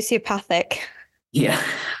slightly sociopathic. Yeah.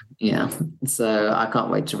 So I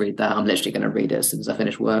can't wait to read that. I'm literally going to read it as soon as I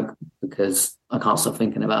finish work, because I can't stop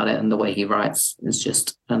thinking about it, and the way he writes is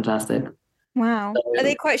just fantastic. Wow. Are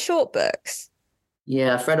they quite short books?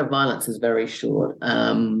 Yeah, Thread of Violence is very short.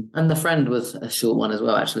 And The Friend was a short one as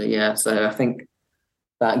well, actually. Yeah. So I think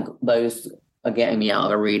that those are getting me out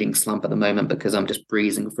of a reading slump at the moment, because I'm just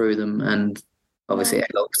breezing through them. And obviously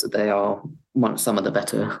it helps that they are some of the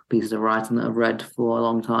better pieces of writing that I've read for a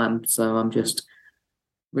long time. So I'm just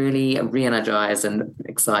really re-energized and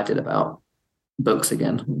excited about books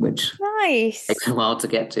again, which takes a while to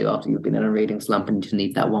get to after you've been in a reading slump and you just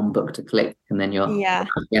need that one book to click, and then you're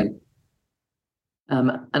again.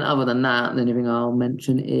 And other than that, the only thing I'll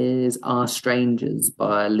mention is Are Strangers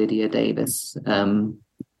by Lydia Davis,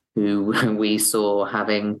 who we saw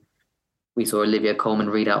Olivia Colman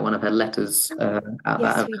read out one of her letters.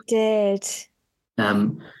 Yes, we did.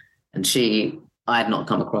 And I had not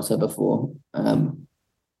come across her before.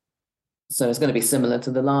 So it's going to be similar to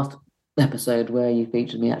the last episode where you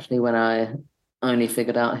featured me, actually, when I only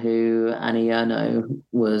figured out who Annie Ernaux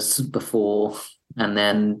was before, and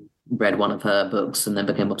then read one of her books and then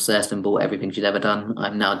became obsessed and bought everything she'd ever done.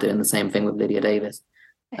 I'm now doing the same thing with Lydia Davis.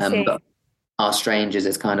 But Our Strangers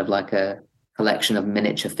is kind of like a collection of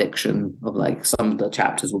miniature fiction of like, some of the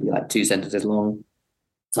chapters will be like 2 sentences long.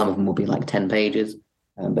 Some of them will be like 10 pages.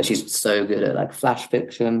 But she's so good at like flash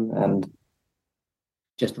fiction and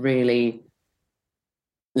just really,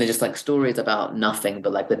 they're just like stories about nothing,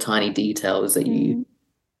 but like the tiny details that you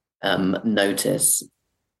notice.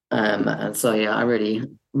 And so, yeah, I really,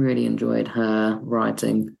 really enjoyed her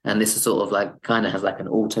writing. And this is sort of like, kind of has like an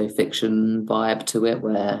auto-fiction vibe to it,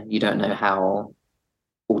 where you don't know how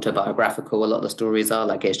autobiographical a lot of the stories are.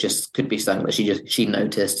 Like, it's just could be something that she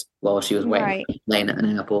noticed while she was waiting for a plane at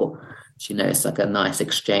an airport. She noticed like a nice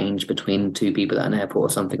exchange between two people at an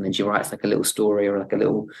airport or something. Then she writes like a little story or like a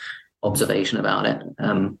little observation about it.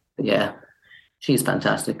 But yeah, she's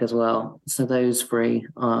fantastic as well. So those 3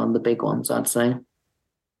 are the big ones, I'd say.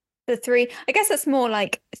 The 3, I guess it's more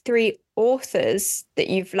like 3 authors that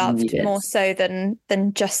you've loved more so than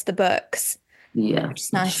just the books. Yeah, which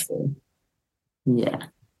is nice. True. Yeah.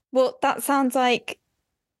 Well, that sounds like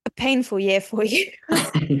a painful year for you.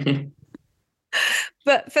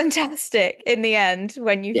 But fantastic in the end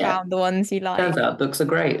when you found the ones you like. Turns out books are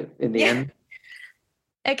great in the end.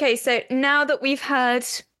 Okay, so now that we've heard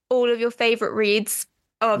all of your favourite reads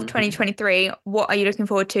of 2023, what are you looking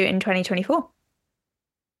forward to in 2024?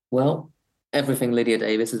 Well, everything Lydia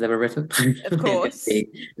Davis has ever written. Of course. It's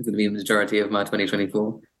going to be the majority of my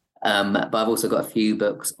 2024. But I've also got a few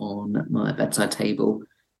books on my bedside table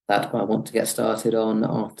that I want to get started on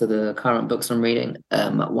after the current books I'm reading.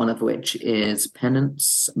 One of which is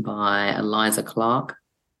Penance by Eliza Clark.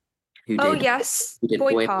 Who did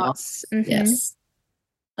Boy Parts. Mm-hmm. Yes.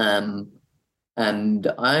 And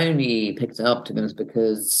I only picked it up, to be honest,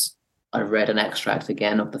 because I read an extract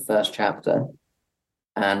again of the first chapter,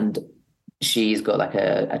 and she's got like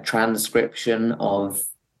a transcription of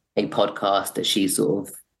a podcast that she sort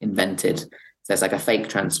of invented. So it's like a fake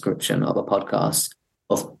transcription of a podcast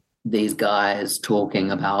of these guys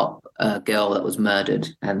talking about a girl that was murdered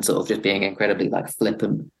and sort of just being incredibly like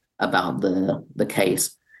flippant about the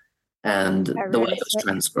case and the way it was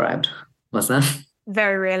transcribed. What's that?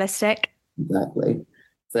 Very realistic. Exactly.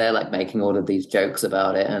 So they're like making all of these jokes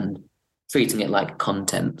about it and treating it like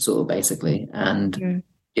content, sort of, basically. And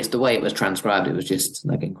just the way it was transcribed, it was just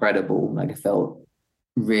like incredible. Like, it felt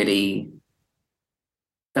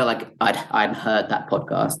like I'd heard that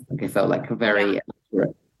podcast. Like, it felt like very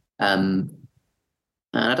accurate. And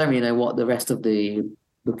I don't really know what the rest of the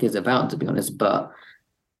book is about, to be honest, but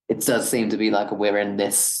it does seem to be like we're in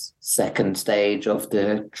this second stage of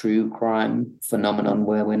the true crime phenomenon,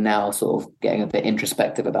 where we're now sort of getting a bit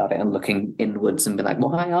introspective about it and looking inwards and be like,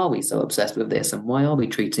 why are we so obsessed with this? And why are we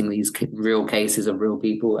treating these real cases of real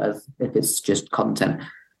people as if it's just content?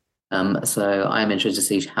 So I'm interested to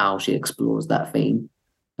see how she explores that theme.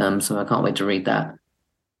 So I can't wait to read that.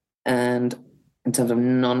 And in terms of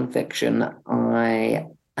non-fiction, I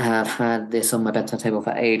have had this on my bedside table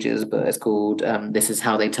for ages, but it's called This Is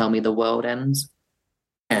How They Tell Me the World Ends.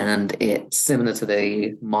 And it's similar to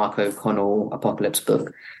the Mark O'Connell Apocalypse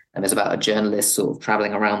book. And it's about a journalist sort of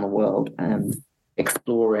traveling around the world and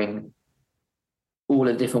exploring all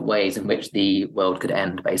the different ways in which the world could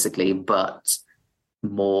end, basically, but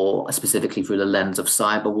more specifically through the lens of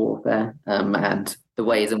cyber warfare, and the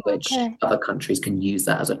ways in which other countries can use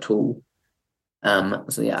that as a tool.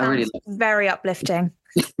 So yeah, I really very uplifting.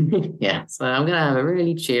 Yeah, so I'm gonna have a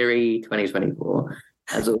really cheery 2024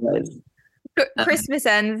 as always. Christmas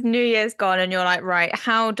ends, New Year's gone, and you're like, right,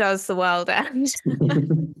 how does the world end?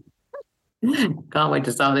 Can't wait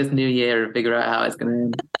to start this new year and figure out how it's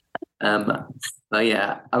going to end. But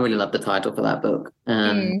yeah, I really love the title for that book.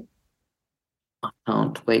 I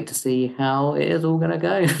can't wait to see how it is all going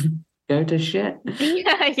to go to shit.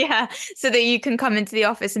 Yeah. So that you can come into the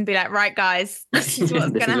office and be like, right, guys, this is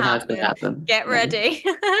what's going to happen. Get ready.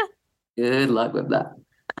 Good luck with that.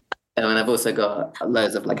 And I've also got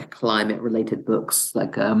loads of like climate related books.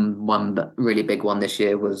 Like one really big one this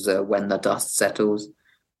year was When the Dust Settles.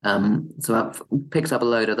 So I've picked up a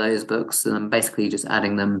load of those books and I'm basically just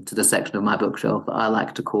adding them to the section of my bookshelf that I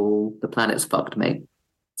like to call The Planet's Fucked Me.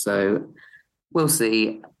 So we'll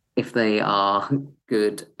see if they are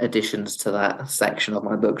good additions to that section of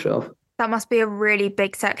my bookshelf. That must be a really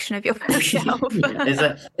big section of your bookshelf.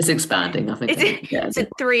 Yeah, it's expanding, I think. It's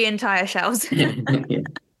 3 entire shelves. Yeah.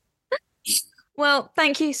 Well,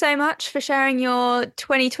 thank you so much for sharing your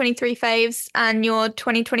 2023 faves and your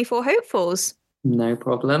 2024 hopefuls. No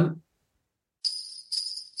problem.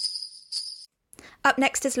 Up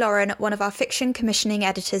next is Lauren, one of our fiction commissioning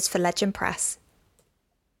editors for Legend Press.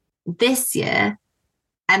 This year,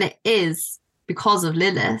 and it is because of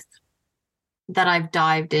Lilith, that I've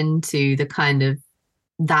dived into the kind of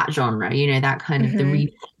that genre, that kind of the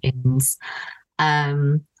readings.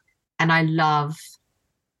 And I love,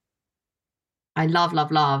 and our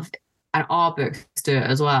books do it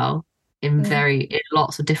as well in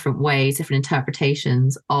lots of different ways, different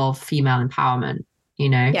interpretations of female empowerment,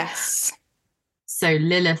 Yes. So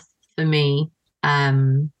Lilith for me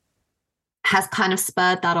has kind of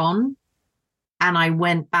spurred that on. And I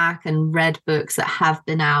went back and read books that have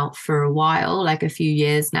been out for a while, like a few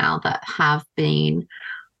years now, that have been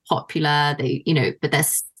popular. But they're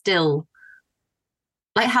still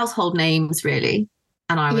like household names, really.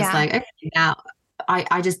 And I was like, okay, now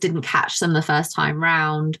I just didn't catch them the first time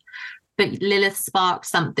round. But Lilith sparked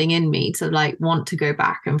something in me to like want to go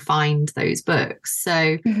back and find those books.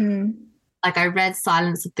 So like I read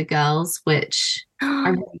Silence of the Girls, which I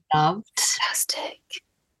really loved. Fantastic.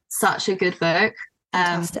 Such a good book.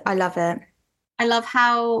 I love it. I love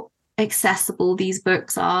how accessible these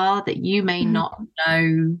books are, that you may not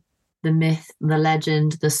know the myth, the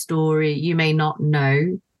legend, the story. You may not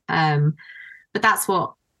know. But that's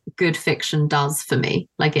what good fiction does for me.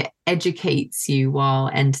 Like it educates you while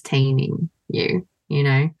entertaining you,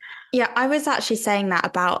 Yeah, I was actually saying that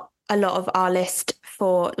about a lot of our list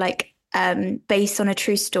for like based on a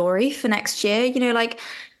true story for next year, like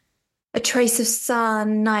A Trace of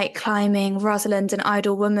Sun, Night Climbing, Rosalind, and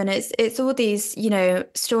Idle Woman. It's all these,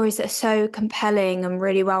 stories that are so compelling and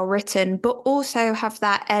really well written, but also have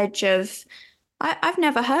that edge of, I've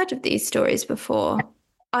never heard of these stories before.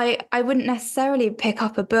 I wouldn't necessarily pick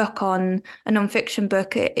up a book on a nonfiction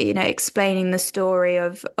book, explaining the story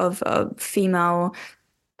of a female,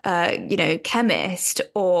 chemist,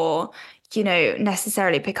 or,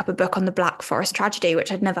 necessarily pick up a book on the Black Forest tragedy, which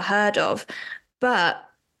I'd never heard of. But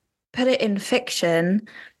put it in fiction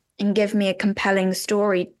and give me a compelling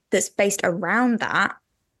story that's based around that.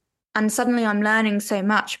 And suddenly I'm learning so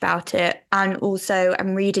much about it. And also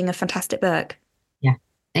I'm reading a fantastic book. Yeah,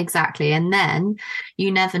 exactly. And then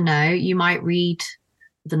you never know, you might read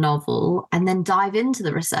the novel and then dive into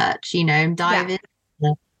the research, and dive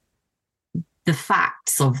into the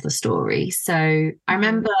facts of the story. So I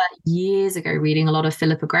remember years ago reading a lot of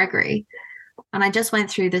Philippa Gregory, and I just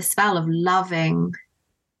went through this spell of loving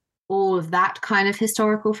all of that kind of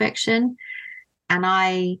historical fiction. And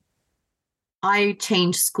I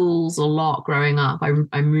changed schools a lot growing up.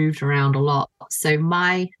 I moved around a lot. So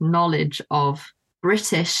my knowledge of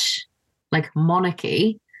British like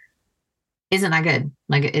monarchy isn't that good.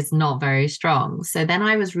 Like, it's not very strong. So then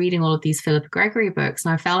I was reading all of these Philippa Gregory books,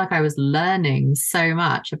 and I felt like I was learning so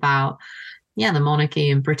much about, the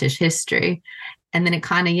monarchy and British history. And then it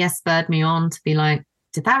kind of, spurred me on to be like,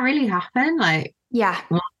 did that really happen? Like, Yeah.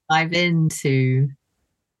 I want to dive into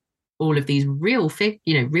all of these real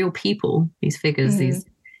real people, these figures, they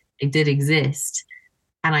did exist.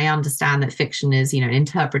 And I understand that fiction is, an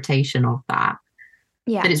interpretation of that.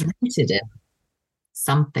 Yeah. But it's rooted in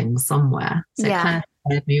something somewhere. So it kind of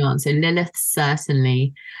spurred me on. So Lilith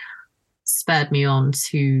certainly spurred me on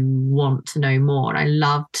to want to know more. And I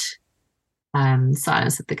loved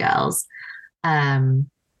Silence of the Girls. I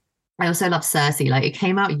also love Circe. Like, it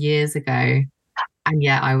came out years ago, and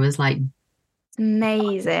yet I was like,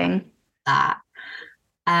 amazing. That.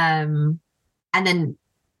 And then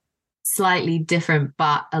slightly different,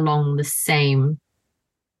 but along the same,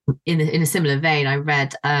 in a similar vein, I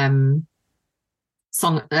read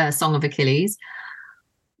Song of Achilles,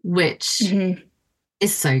 which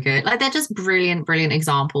is so good. Like, they're just brilliant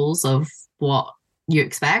examples of what you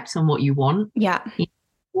expect and what you want. Yeah.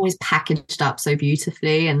 Always packaged up so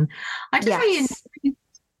beautifully. And I just really enjoyed,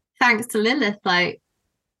 thanks to Lilith, like,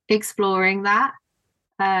 exploring that.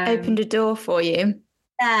 Opened a door for you.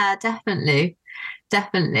 Yeah, definitely.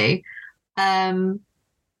 And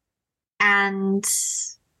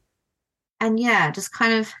just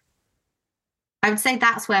kind of, I would say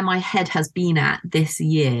that's where my head has been at this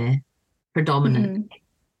year predominantly.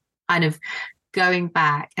 Kind of going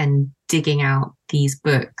back and digging out these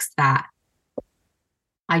books that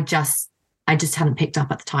I just hadn't picked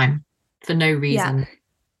up at the time for no reason.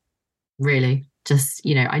 Really. Just,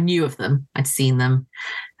 I knew of them. I'd seen them.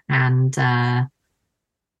 And so,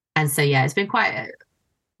 it's been quite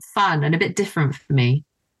fun and a bit different for me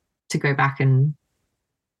to go back and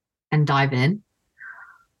dive in.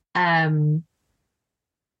 And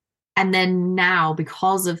then now,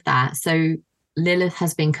 because of that, so Lilith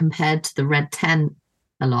has been compared to the Red Tent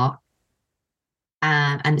a lot.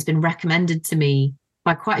 And it's been recommended to me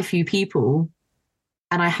by quite a few people,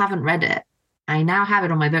 and I haven't read it. I now have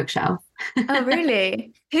it on my bookshelf. Oh,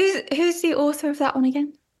 really? Who's the author of that one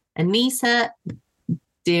again? Anissa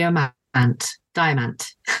Diamant.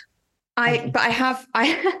 I have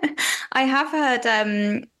heard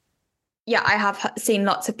I have seen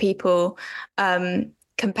lots of people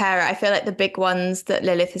compare it. I feel like the big ones that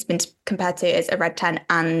Lilith has been compared to is A Red Tent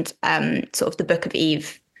and sort of the Book of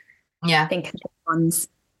Eve. Yeah. I think are the big ones.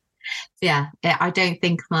 Yeah, I don't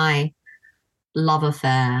think my love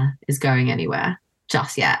affair is going anywhere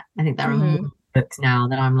just yet. I think there are more books now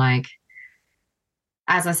that I'm like,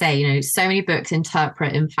 as I say, so many books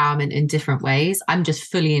interpret empowerment in different ways. I'm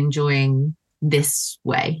just fully enjoying this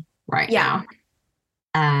way right now.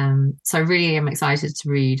 So I really am excited to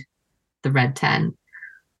read The Red Tent.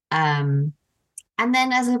 And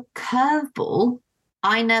then as a curveball,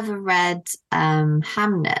 I never read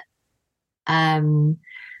Hamnet.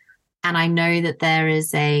 And I know that there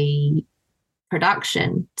is a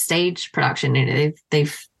stage production.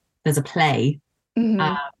 There's a play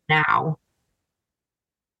now,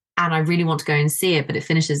 and I really want to go and see it, but it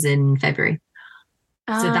finishes in February.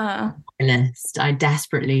 So that's on my list. I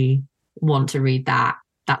desperately want to read that.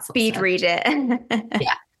 That's speed read it.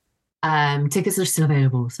 Yeah. Tickets are still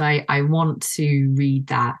available, so I want to read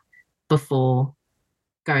that before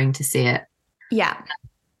going to see it. Yeah.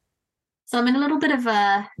 So I'm in a little bit of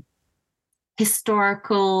a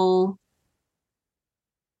historical,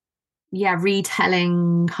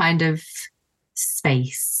 retelling kind of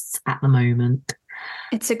space at the moment.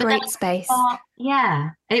 It's a great space.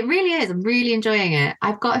 It really is. I'm really enjoying it.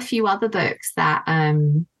 I've got a few other books that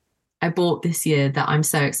I bought this year that I'm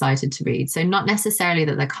so excited to read. So not necessarily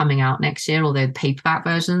that they're coming out next year, although the paperback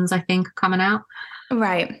versions I think are coming out.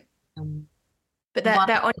 Right. But they're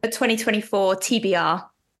on the 2024 TBR.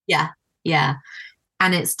 Yeah.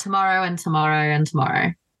 And it's tomorrow and tomorrow and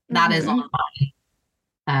tomorrow. That is on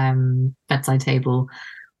my bedside table.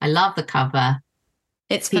 I love the cover.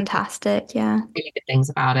 It's fantastic, yeah. Really good things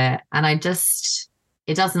about it. And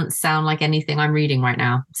it doesn't sound like anything I'm reading right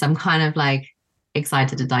now. So I'm kind of like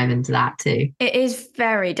excited to dive into that too. It is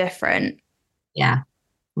very different. Yeah.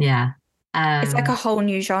 It's like a whole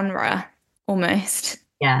new genre, almost.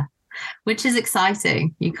 Yeah. Which is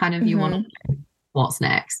exciting. You kind of, you want to know what's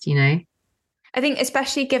next, I think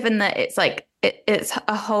especially given that it's like, it's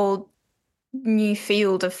a whole new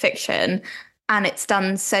field of fiction and it's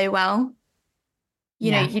done so well.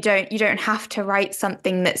 You know, you don't have to write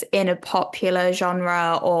something that's in a popular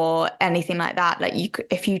genre or anything like that. Like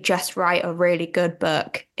if you just write a really good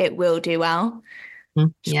book, it will do well.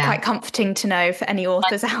 It's quite comforting to know for any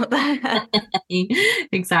authors out there.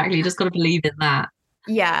 Exactly. You just got to believe in that.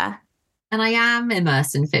 Yeah. And I am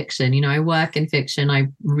immersed in fiction. You know, I work in fiction, I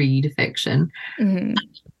read fiction. Mm-hmm.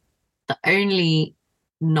 The only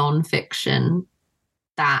non-fiction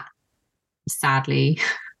that sadly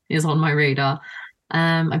is on my radar.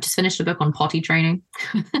 I've just finished a book on potty training.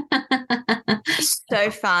 So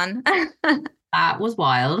fun. That was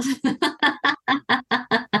wild.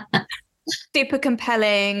 Super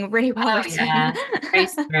compelling, really well written.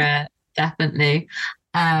 Yeah, definitely.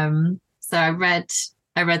 So I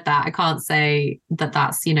read that. I can't say that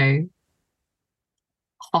that's, you know,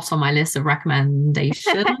 hot on my list of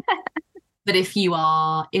recommendations. But if you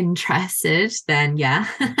are interested, then yeah.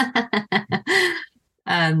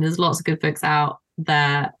 There's lots of good books out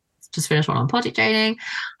there. Just finished one on potty training.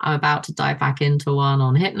 I'm about to dive back into one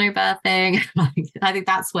on hypnobirthing. I think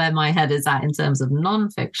that's where my head is at in terms of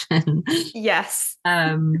non-fiction. Yes.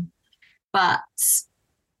 But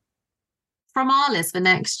from our list for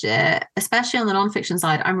next year, especially on the non-fiction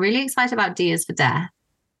side, I'm really excited about D is for Death.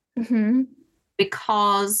 Mm-hmm.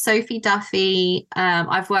 Because Sophie Duffy,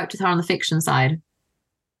 I've worked with her on the fiction side.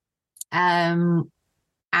 And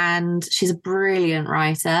she's a brilliant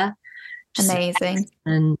writer. Amazing.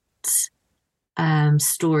 And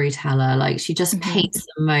storyteller. Like, she just paints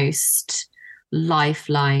the most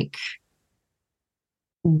lifelike,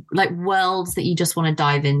 like, worlds that you just want to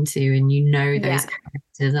dive into, and you know those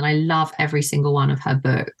characters. And I love every single one of her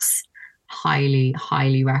books. Highly,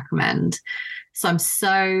 highly recommend. So I'm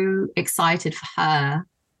so excited for her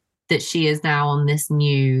that she is now on this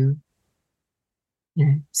new, you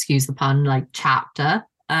know, excuse the pun, like, chapter.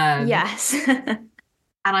 Yes.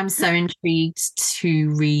 And I'm so intrigued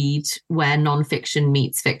to read where nonfiction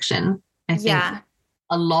meets fiction. I think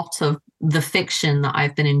a lot of the fiction that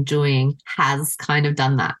I've been enjoying has kind of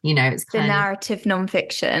done that. You know, it's the narrative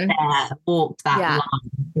nonfiction. Walked that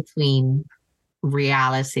line between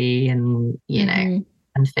reality and, you know,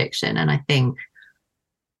 and fiction. And I think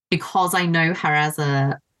because I know her as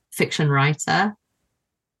a fiction writer,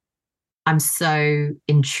 I'm so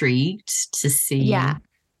intrigued to see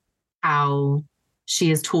how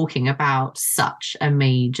she is talking about such a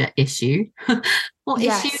major issue.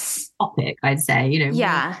 Issue, topic, I'd say, you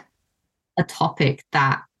know, a topic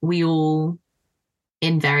that we all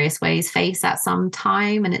in various ways face at some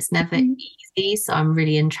time, and it's never easy. So I'm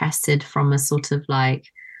really interested from a sort of like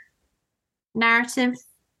narrative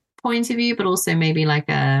point of view, but also maybe like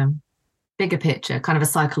a bigger picture, kind of a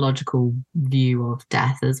psychological view of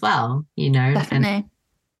death as well, you know. Definitely. And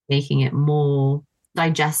making it more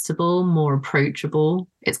digestible, more approachable.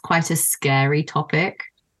 It's quite a scary topic.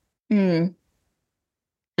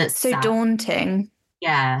 That's so sad. Daunting.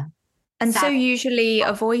 Yeah. And sad. So usually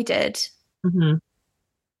avoided. Exactly.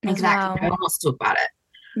 Well. No one wants to talk about it.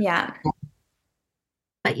 Yeah.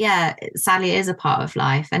 But yeah, sadly it is a part of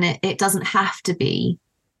life, and it doesn't have to be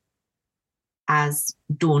as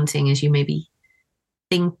daunting as you maybe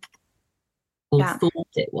think or thought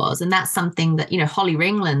it was. And that's something that, you know, Holly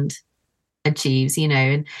Ringland achieves, you know,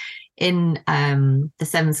 and in The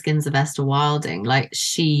Seven Skins of Esther Wilding, like,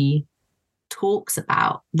 she talks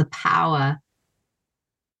about the power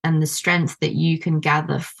and the strength that you can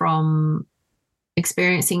gather from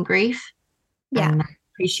experiencing grief and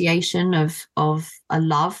appreciation of a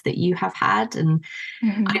love that you have had. And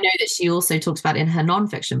I know that she also talks about in her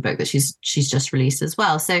nonfiction book that she's just released as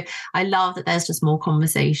well. So I love that there's just more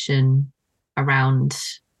conversation around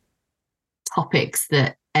topics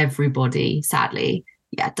that everybody sadly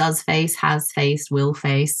does face, has faced, will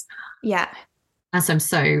face. And so I'm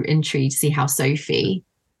so intrigued to see how Sophie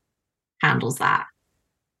handles that.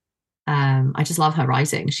 I just love her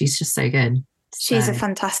writing. She's just so good. She's a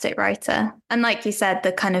fantastic writer. And like you said,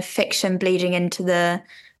 the kind of fiction bleeding into the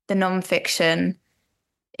non-fiction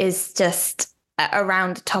is just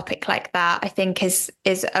around a topic like that, I think is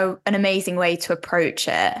an amazing way to approach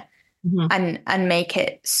it and make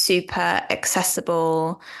it super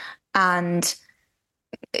accessible and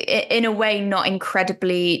in a way not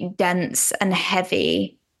incredibly dense and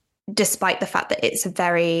heavy, despite the fact that it's a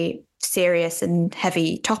very serious and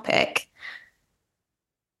heavy topic.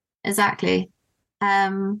 Exactly.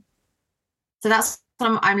 So that's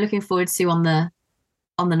what I'm looking forward to on the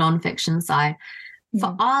non-fiction side.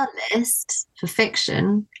 For our list for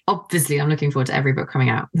fiction, obviously I'm looking forward to every book coming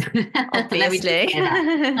out. Obviously.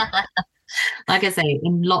 Like I say,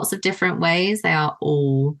 in lots of different ways, they are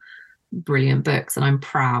all brilliant books, and I'm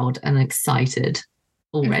proud and excited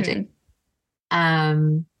already.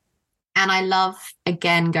 And I love,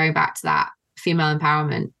 again, going back to that female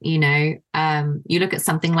empowerment, you know, you look at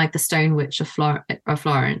something like The Stone Witch of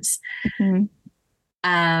Florence.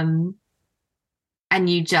 And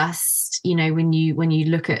you just, when you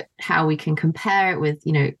look at how we can compare it with,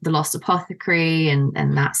 The Lost Apothecary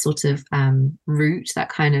and that sort of route, that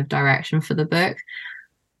kind of direction for the book,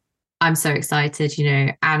 I'm so excited.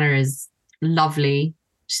 Anna is lovely.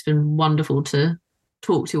 She's been wonderful to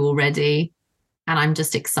talk to already. And I'm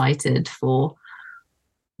just excited for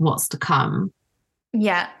what's to come.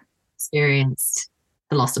 Yeah. Experienced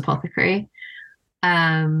The Lost Apothecary.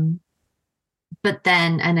 But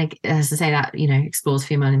then, and as I say, that, explores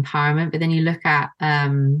female empowerment. But then you look at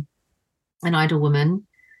An Idle Woman.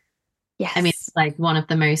 Yes. I mean, it's like one of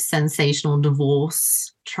the most sensational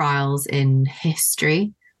divorce trials in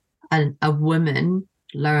history. A woman,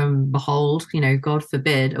 lo and behold, God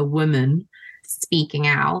forbid, a woman speaking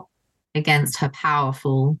out against her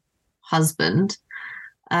powerful husband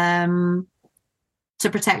to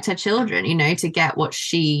protect her children, to get what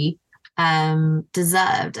she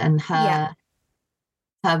deserved and her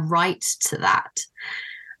right to that.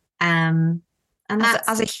 And that's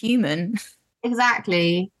as a human.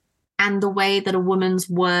 Exactly. And the way that a woman's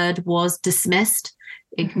word was dismissed,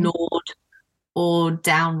 ignored, or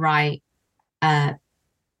downright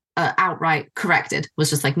outright corrected, was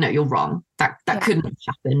just like, no, you're wrong. That couldn't have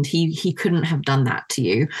happened. He couldn't have done that to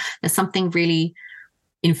you. There's something really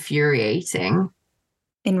infuriating.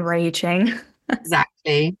 Enraging.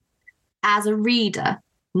 Exactly. As a reader,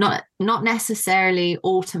 not necessarily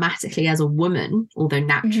automatically as a woman, although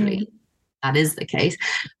naturally that is the case,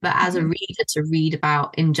 but as a reader to read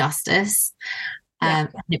about injustice. And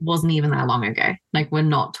it wasn't even that long ago. Like, we're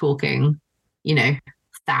not talking,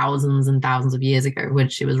 thousands and thousands of years ago when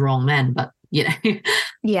she was wrong then, but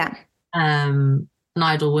An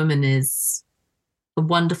Idle Woman is a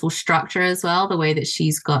wonderful structure as well. The way that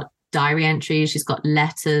she's got diary entries, she's got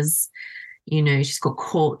letters, she's got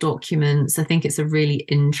court documents. I think it's a really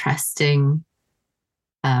interesting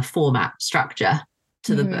format structure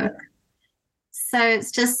to the book. So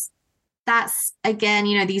it's just, that's, again,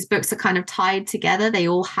 these books are kind of tied together. They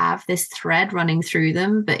all have this thread running through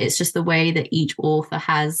them, but it's just the way that each author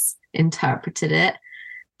has interpreted it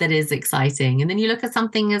that is exciting. And then you look at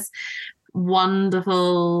something as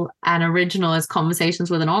wonderful and original as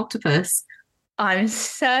Conversations with an Octopus. I'm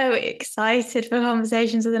so excited for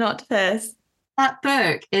Conversations with an Octopus. That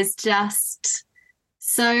book is just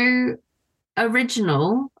so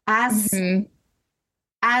original, as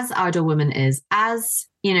Idle Woman is, as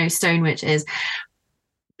Stone Witch is,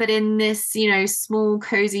 but in this small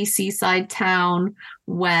cozy seaside town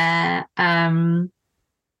where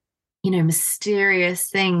mysterious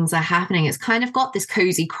things are happening. It's kind of got this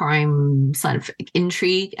cozy crime sort of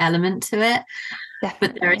intrigue element to it. Definitely.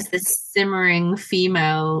 But there is this simmering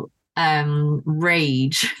female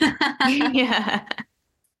rage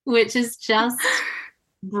which is just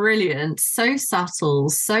brilliant, so subtle,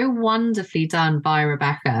 so wonderfully done by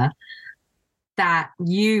Rebecca, that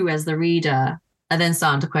you as the reader are then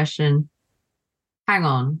starting to question, hang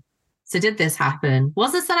on, so did this happen?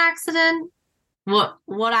 Was this an accident?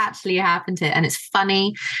 What actually happened here? And it's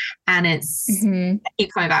funny, and it's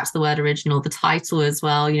keep coming back to the word original, the title as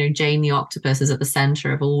well. Jane the Octopus is at the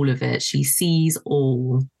center of all of it. She sees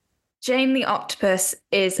all. Jane the Octopus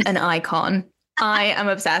is an icon. I am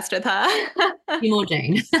obsessed with her. More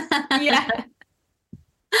Jane. Yeah.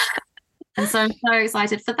 And so I'm so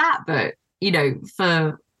excited for that book,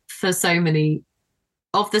 for so many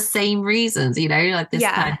of the same reasons, like this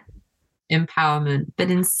kind of empowerment, but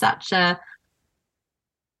in such a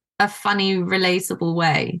funny, relatable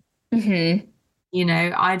way.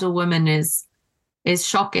 Idle Woman is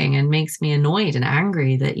shocking and makes me annoyed and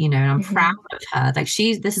angry that, and I'm proud of her. Like,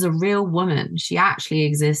 this is a real woman. She actually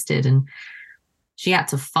existed, and she had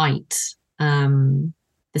to fight the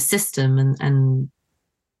system and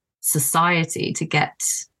society to get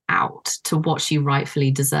out to what she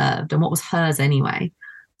rightfully deserved and what was hers anyway,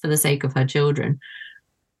 for the sake of her children.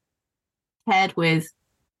 Paired with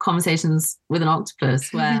Conversations with an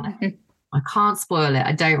Octopus, where I can't spoil it.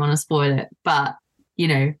 I don't want to spoil it, but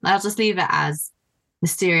I'll just leave it as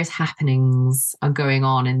mysterious happenings are going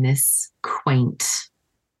on in this quaint,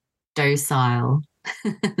 docile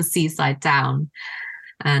seaside town,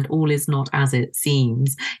 and all is not as it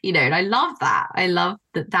seems. And I love that. I love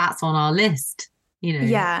that that's on our list.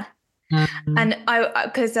 Yeah. And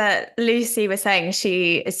because Lucy was saying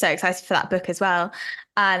she is so excited for that book as well,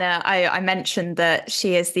 and I mentioned that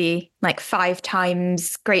she is the 5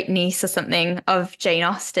 times great niece or something of Jane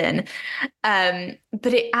Austen,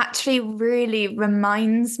 but it actually really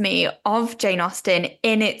reminds me of Jane Austen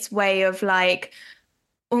in its way of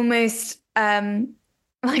almost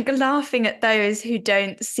laughing at those who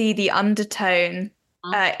don't see the undertone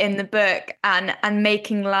in the book and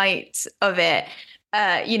making light of it.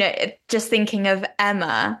 Just thinking of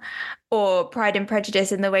Emma or Pride and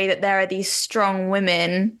Prejudice, in the way that there are these strong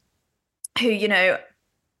women who,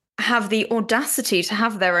 have the audacity to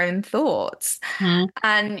have their own thoughts and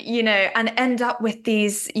end up with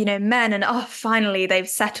these, men, and finally they've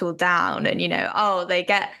settled down, and,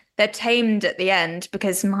 they're tamed at the end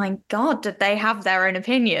because, my God, did they have their own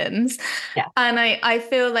opinions? Yeah. And I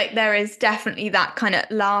feel like there is definitely that kind of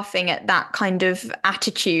laughing at that kind of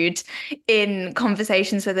attitude in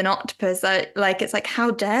Conversations with an Octopus. Like, it's like,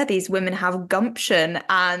 how dare these women have gumption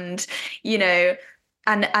and,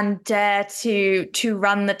 and dare to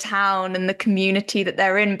run the town and the community that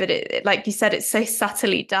they're in. But it, like you said, it's so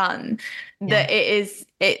subtly done that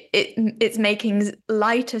it's making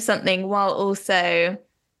light of something while also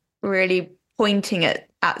really pointing at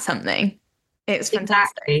something. It's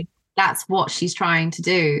fantastic. Exactly. That's what she's trying to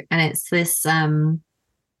do. And it's this, heaven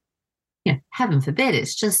forbid,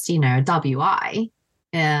 it's just, a WI.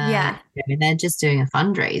 Yeah. They're just doing a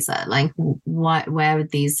fundraiser. Like, where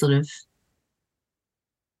would these sort of,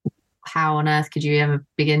 how on earth could you ever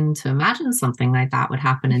begin to imagine something like that would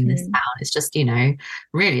happen in this town? It's just,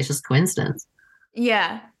 really, it's just coincidence.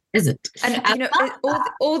 Yeah. Is it? And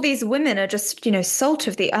all these women are just, salt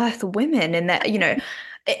of the earth women in their, in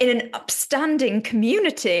an upstanding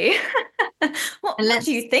community. what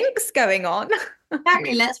do you think's going on?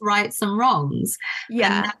 Exactly. Let's right some wrongs.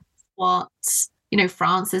 Yeah. And that's what,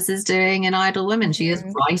 Frances is doing in Idle Women. She is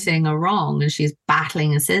righting a wrong and she's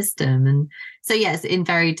battling a system. And so, yes, in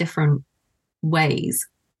very different ways.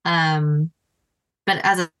 But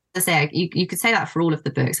as I say, you could say that for all of the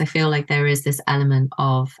books. I feel like there is this element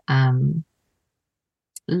of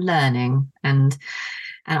learning and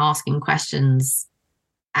asking questions,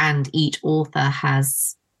 and each author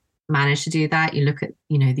has managed to do that. You look at,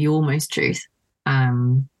 the almost truth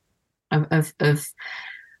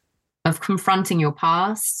of confronting your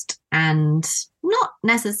past and not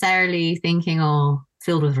necessarily thinking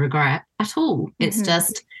filled with regret at all. It's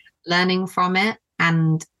just learning from it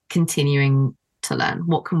and continuing to learn.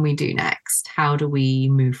 What can we do next? How do we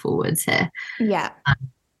move forwards here? Yeah.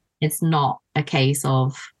 It's not a case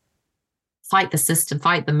of fight the system,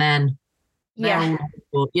 fight the men. Yeah.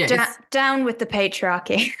 Down with the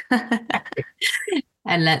patriarchy.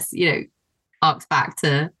 And let's, arcs back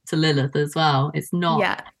to Lilith as well. It's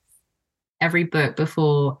not every book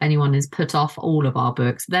before anyone is put off all of our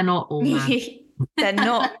books. They're not all they're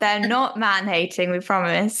not man-hating, we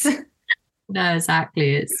promise. No,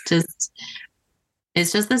 exactly. It's just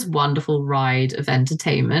this wonderful ride of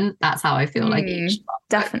entertainment. That's how I feel like each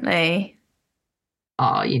definitely.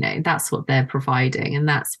 That's what they're providing, and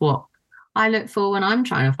that's what I look for when I'm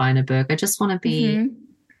trying to find a book. I just want to be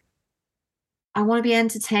I want to be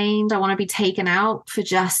entertained. I want to be taken out for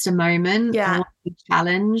just a moment. Yeah. I want to be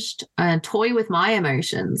challenged, toy with my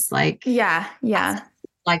emotions. Like,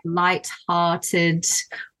 like light-hearted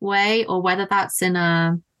way, or whether that's in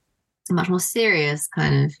a much more serious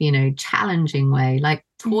kind of, challenging way, like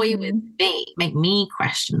toy with me, make me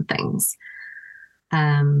question things.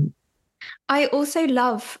 I also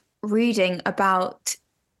love reading about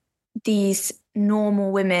these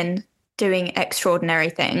normal women doing extraordinary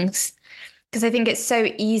things, because I think it's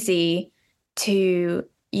so easy to,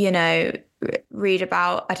 read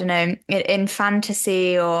about, I don't know, in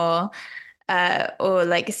fantasy or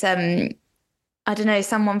like some, I don't know,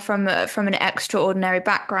 someone from an extraordinary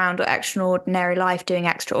background or extraordinary life doing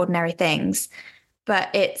extraordinary things. But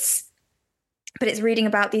it's reading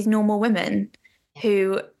about these normal women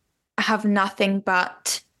who have nothing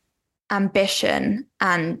but ambition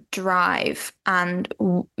and drive and,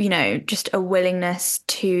 just a willingness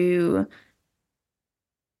to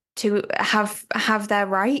have their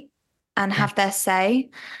right and have their say.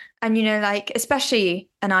 And, like, especially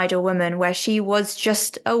an Idle Woman, where she was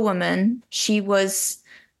just a woman, she was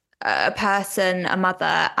a person, a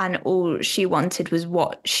mother, and all she wanted was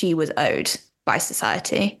what she was owed by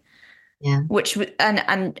society. Yeah. Which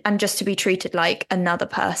and just to be treated like another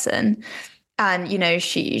person. And,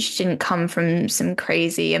 she didn't come from some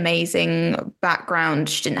crazy, amazing background.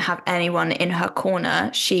 She didn't have anyone in her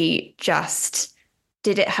corner. She just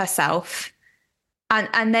did it herself.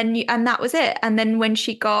 And that was it. And then when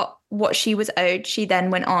she got what she was owed, she then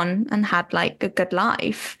went on and had like a good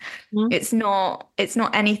life. It's not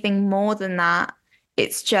anything more than that.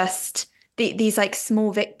 It's just these like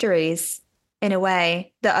small victories in a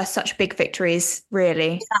way that are such big victories,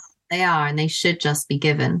 really. Yeah, they are, and they should just be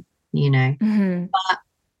given, But,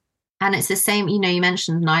 and it's the same, you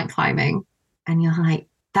mentioned night climbing, and you're like,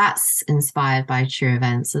 that's inspired by true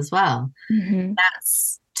events as well.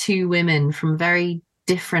 That's two women from very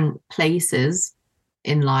different places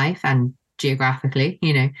in life and geographically,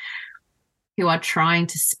 who are trying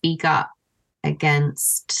to speak up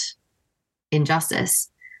against injustice.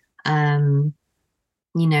 And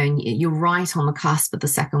you're right on the cusp of the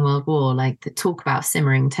Second World War. Like, the talk about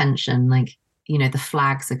simmering tension, like, the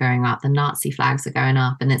flags are going up, the Nazi flags are going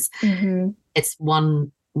up, and it's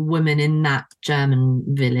one woman in that German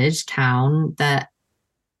village town that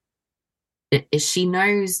she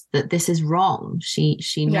knows that this is wrong. She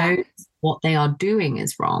knows what they are doing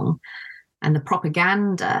is wrong, and the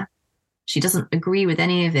propaganda, she doesn't agree with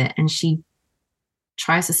any of it, and she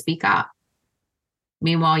tries to speak up.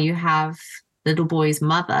 Meanwhile, you have the little boy's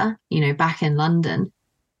mother, back in London,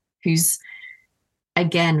 who's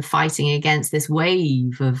again fighting against this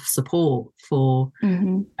wave of support for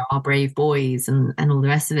our brave boys and all the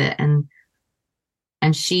rest of it, and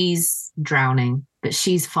she's drowning, but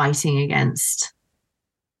she's fighting against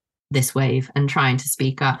this wave and trying to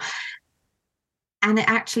speak up. And it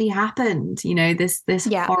actually happened, this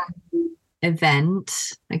horrible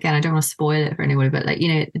event. Again, I don't want to spoil it for anybody, but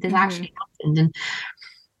this actually happened.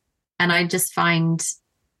 And I just find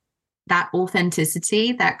that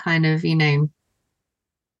authenticity, that kind of,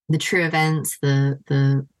 the true events,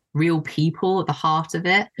 the real people at the heart of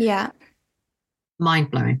it. Yeah.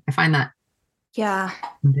 Mind-blowing. I find that. Yeah.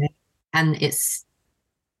 And it's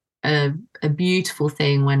a beautiful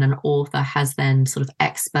thing when an author has then sort of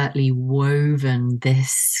expertly woven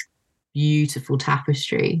this beautiful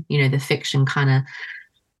tapestry. The fiction kind of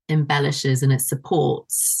embellishes and it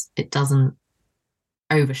supports. It doesn't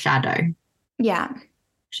overshadow. Yeah.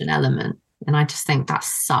 An element. And I just think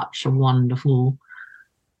that's such a wonderful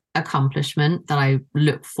accomplishment that I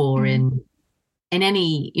look for in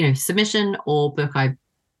any, submission or book I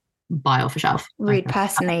buy off a shelf. Read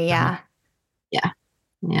personally, yeah.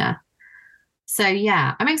 So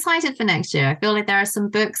I'm excited for next year. I feel like there are some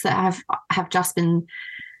books that have just been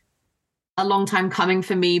a long time coming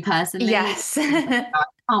for me personally. Yes. I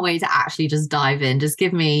can't wait to actually just dive in. Just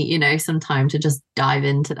give me, some time to just dive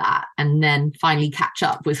into that and then finally catch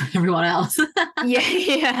up with everyone else.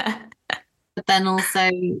 Yeah. But then also,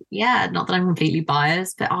 not that I'm completely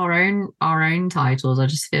biased, but our own titles, I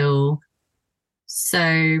just feel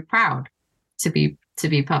so proud to be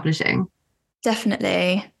publishing.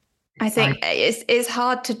 Definitely. I think it's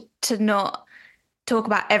hard to not talk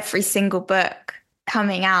about every single book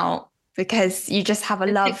coming out because you just have a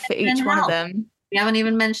love for each one of them. We haven't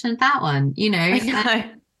even mentioned that one, I know.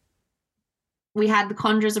 We had The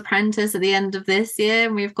Conjurer's Apprentice at the end of this year,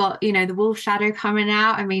 and we've got, the Wolf Shadow coming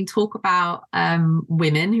out. I mean, talk about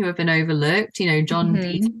women who have been overlooked, John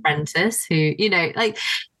Dee's Apprentice, who,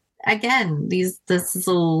 again, this is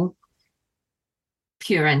all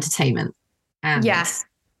pure entertainment. And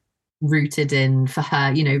rooted in, for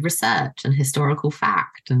her, research and historical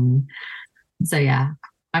fact. And so,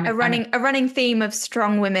 a running theme of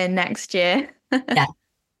strong women next year. Yeah.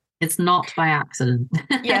 It's not by accident.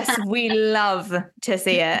 Yes, we love to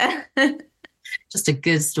see it. Just a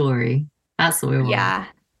good story. That's what we want. Yeah,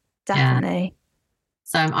 definitely.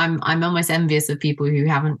 So I'm almost envious of people who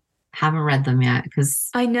haven't read them yet,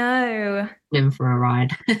 because I know. In for a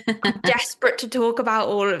ride. I'm desperate to talk about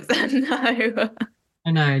all of them. No.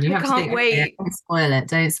 I know. You have can't to wait. Okay, don't spoil it.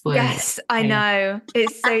 Don't spoil it. Yes, I know.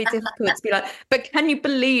 It's so difficult to be like, but can you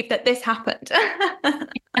believe that this happened?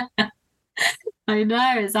 I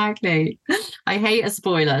know, exactly. I hate a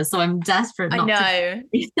spoiler, so I'm desperate not to. I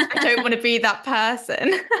don't want to be that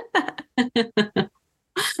person.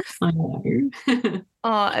 I know.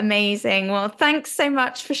 Oh, amazing. Well, thanks so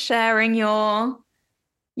much for sharing your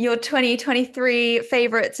 2023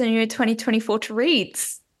 favorites and your 2024 to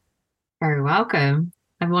reads. Very welcome.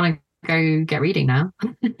 I want to go get reading now.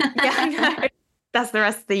 Yeah, I know. That's the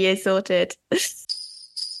rest of the year sorted.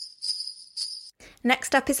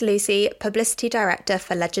 Next up is Lucy, Publicity Director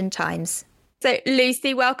for Legend Times. So,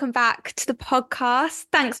 Lucy, welcome back to the podcast.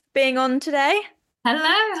 Thanks for being on today. Hello.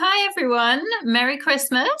 Hi, everyone. Merry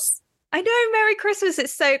Christmas. I know, Merry Christmas.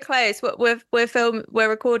 It's so close. We're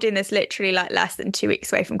recording this literally like less than 2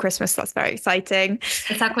 weeks away from Christmas. That's very exciting.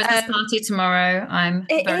 It's our Christmas party tomorrow. I'm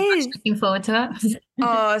very much looking forward to it.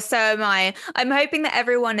 Oh, so am I. I'm hoping that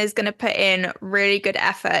everyone is going to put in really good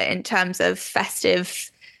effort in terms of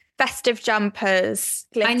festive jumpers,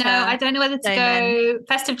 glitter. I know. I don't know whether to go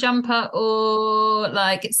festive jumper or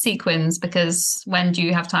like sequins, because when do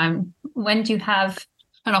you have time? When do you have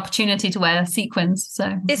an opportunity to wear sequins?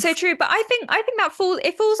 So it's so true. But I think that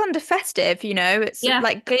falls under festive, it's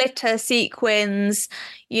like glitter, sequins,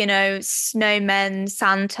 snowmen,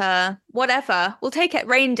 Santa, whatever. We'll take it,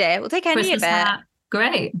 reindeer. We'll take any Christmas of it. Hat.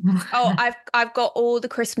 Great. Oh, I've got all the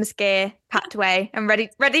Christmas gear packed away and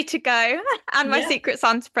ready to go, and my Secret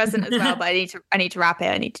Santa present as well. But I need to wrap it.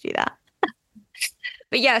 I need to do that.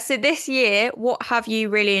 But yeah, so this year, what have you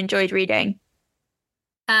really enjoyed reading?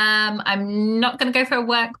 I'm not going to go for a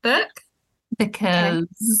workbook because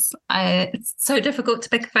it's so difficult to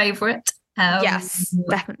pick a favorite. Yes,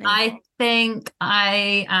 definitely. I think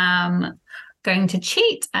I am going to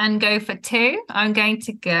cheat and go for two. I'm going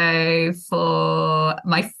to go for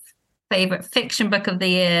my favorite fiction book of the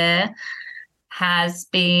year has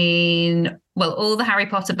been, well, all the Harry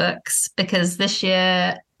Potter books, because this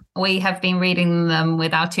year we have been reading them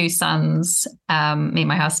with our two sons, me and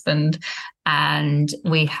my husband, and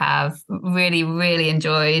we have really, really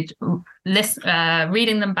enjoyed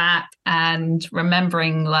reading them back and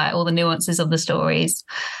remembering like all the nuances of the stories.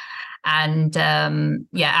 And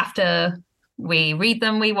after we read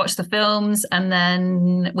them, we watch the films, and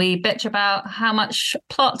then we bitch about how much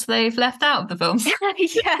plot they've left out of the films.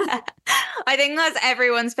 Yeah, I think that's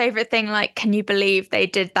everyone's favorite thing. Like, can you believe they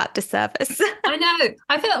did that disservice? I know.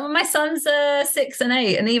 I feel like my sons are 6 and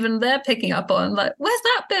 8, and even they're picking up on like, where's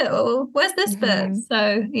that bit or where's this bit?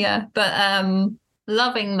 So yeah, but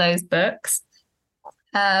loving those books.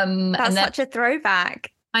 That's such a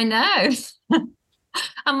throwback. I know.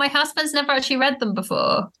 And my husband's never actually read them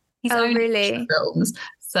before. He's only really? Films,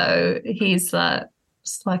 so he's like,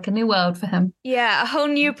 it's like a new world for him. Yeah, a whole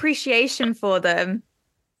new appreciation for them.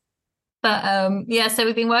 But so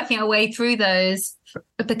we've been working our way through those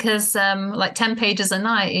because like 10 pages a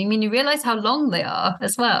night. I mean, you realize how long they are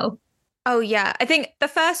as well. Oh yeah, I think the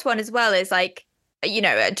first one as well is like, you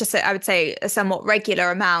know, just I would say a somewhat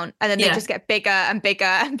regular amount, and then they just get bigger and bigger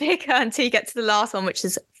and bigger until you get to the last one, which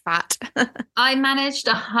is fat. I managed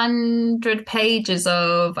 100 pages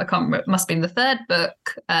of, I can't remember, it must have been the third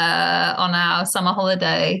book on our summer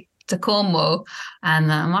holiday to Cornwall, and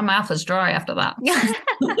my mouth was dry after that.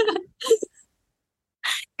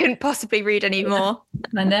 Couldn't possibly read anymore.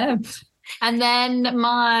 I know. And then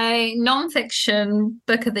my non-fiction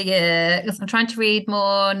book of the year, because I'm trying to read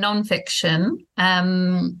more non-fiction,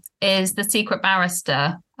 is The Secret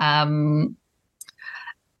Barrister.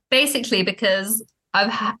 Basically because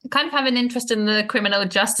I've kind of have an interest in the criminal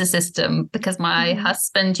justice system, because my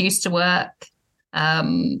husband used to work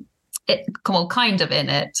kind of in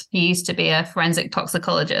it. He used to be a forensic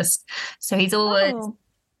toxicologist. So he's always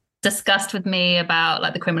discussed with me about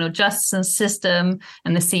like the criminal justice system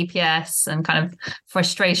and the CPS and kind of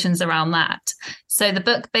frustrations around that. So the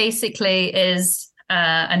book basically is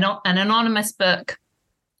an anonymous book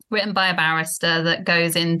written by a barrister that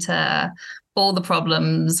goes into all the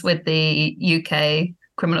problems with the UK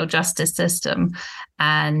criminal justice system.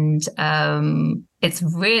 And it's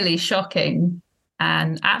really shocking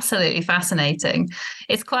and absolutely fascinating.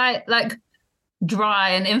 It's quite like dry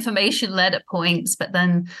and information led at points, but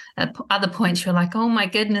then at other points you're like, oh my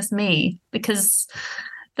goodness me, because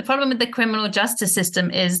the problem with the criminal justice system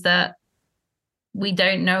is that we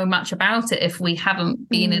don't know much about it if we haven't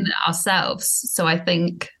been in it ourselves. So I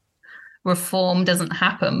think reform doesn't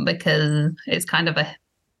happen because it's kind of a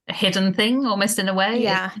hidden thing almost in a way.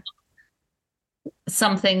 Yeah. It's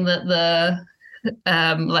something that the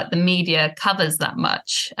media covers that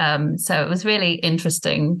much. So it was really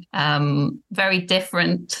interesting, very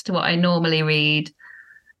different to what I normally read.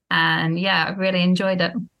 And yeah, I really enjoyed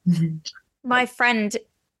it. My friend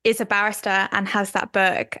is a barrister and has that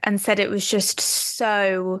book and said it was just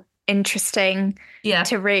so interesting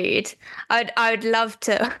to read. I would love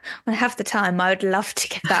to, when I have the time, I would love to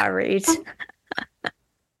give that a read.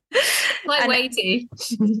 Quite weighty.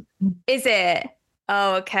 Is it?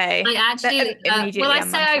 Oh, okay. I actually,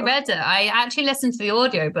 I read it. I actually listened to the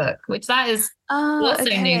audiobook, which that is also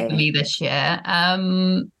new for me this year.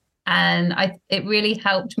 And it really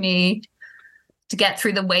helped me to get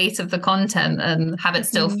through the weight of the content and have it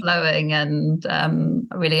still flowing. And I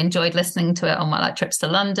really enjoyed listening to it on my trips to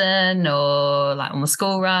London or like on the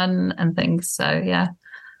school run and things. So yeah,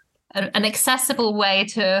 an accessible way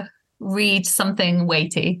to read something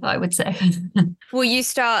weighty, I would say. Will you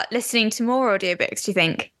start listening to more audiobooks, do you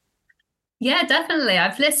think? Yeah, definitely.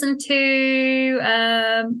 I've listened to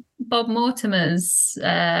Bob Mortimer's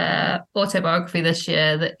autobiography this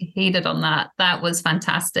year that he did on that. That was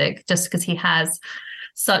fantastic, just because he has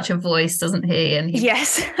such a voice, doesn't he? And he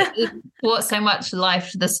brought so much life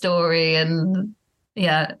to the story, and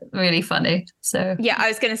yeah, really funny. So yeah, I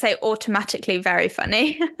was going to say automatically very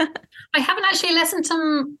funny. I haven't actually listened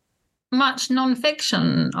to much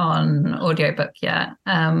non-fiction on audiobook yet,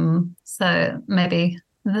 so maybe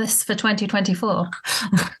this for 2024.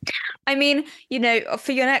 I mean,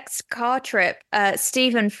 for your next car trip,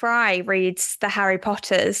 Stephen Fry reads the Harry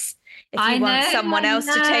Potters. If you want someone else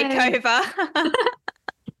to take over.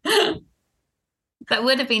 That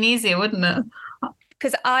would have been easier, wouldn't it?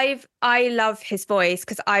 Because I love his voice,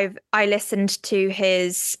 because I listened to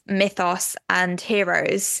his Mythos and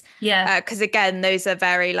Heroes. Yeah. Because again, those are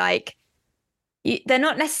very they're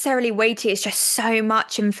not necessarily weighty. It's just so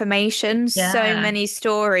much information, so many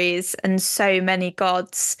stories, and so many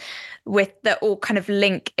gods that all kind of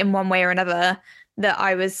link in one way or another, that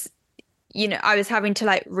I was having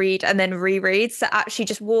to read and then reread. So actually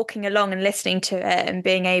just walking along and listening to it and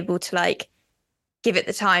being able to give it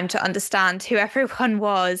the time to understand who everyone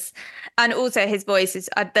was. And also his voice is,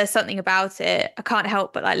 there's something about it. I can't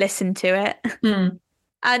help but listen to it. Mm.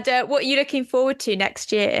 And what are you looking forward to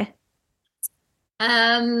next year?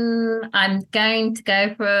 I'm going to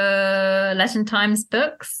go for Legend Times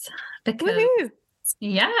books, because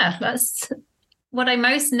that's what I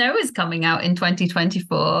most know is coming out in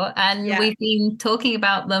 2024, and we've been talking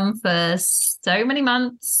about them for so many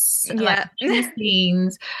months,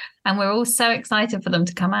 scenes, and we're all so excited for them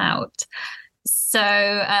to come out. So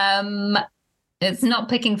it's not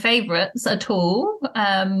picking favorites at all.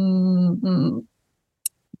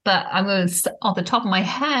 But I'm going to, off the top of my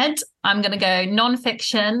head, I'm going to go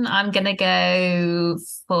non-fiction. I'm going to go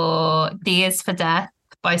for D is for Death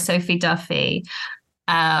by Sophie Duffy.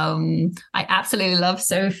 I absolutely love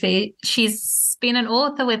Sophie. She's been an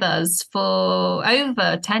author with us for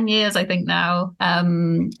over 10 years, I think now.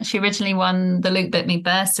 She originally won the Luke Bit Me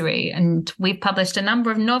bursary, and we've published a number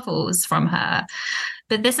of novels from her.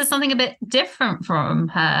 But this is something a bit different from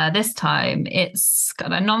her this time. It's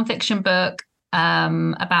got a non-fiction book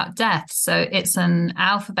about death. So it's an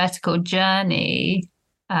alphabetical journey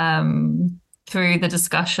through the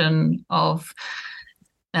discussion of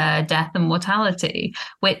death and mortality,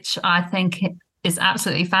 which I think is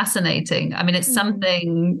absolutely fascinating. I mean, it's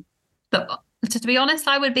something that, to be honest,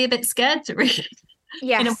 I would be a bit scared to read.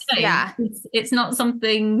 Yes, in a way. yeah. It's not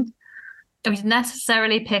something I would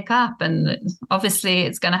necessarily pick up, and obviously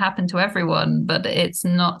it's going to happen to everyone, but it's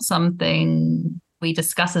not something we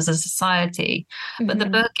discuss as a society. But the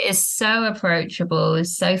book is so approachable.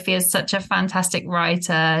 Sophie is such a fantastic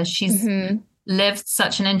writer. She's lived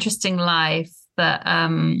such an interesting life that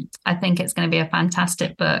I think it's going to be a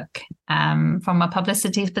fantastic book from a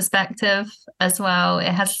publicity perspective as well.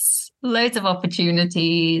 It has loads of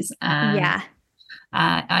opportunities, and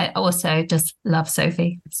I also just love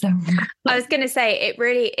Sophie. So I was going to say,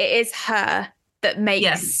 it is her that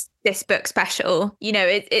makes this book special.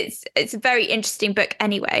 It's a very interesting book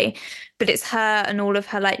anyway, but it's her and all of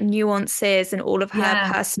her nuances and all of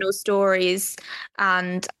her personal stories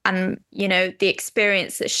and the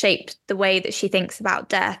experience that shaped the way that she thinks about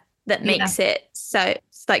death that makes it so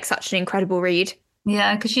such an incredible read.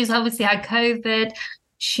 Yeah, because she's obviously had COVID.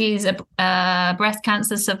 She's a breast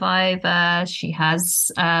cancer survivor. She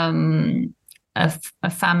has a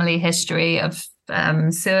family history of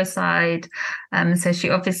suicide. So she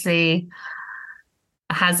obviously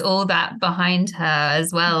has all that behind her,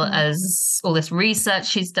 as well as all this research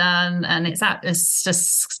she's done. And it's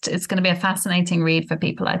going to be a fascinating read for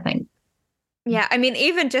people, I think. Yeah, I mean,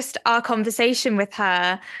 even just our conversation with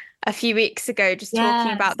her a few weeks ago, just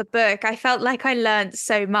talking about the book, I felt like I learned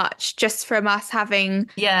so much just from us having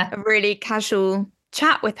a really casual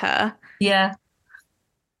chat with her. Yeah.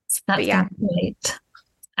 So that's great.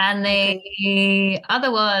 And the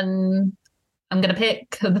other one I'm going to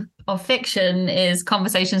pick of fiction is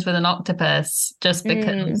Conversations with an Octopus, just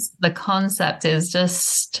because the concept is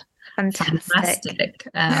just fantastic.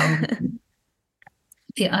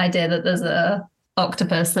 The idea that there's a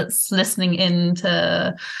octopus that's listening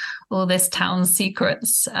into all this town's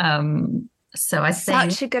secrets. So I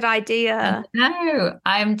think such a good idea. No,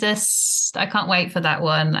 I can't wait for that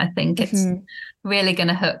one. I think it's really going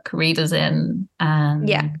to hook readers in, and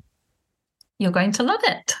you're going to love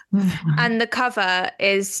it. And the cover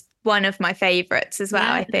is one of my favorites as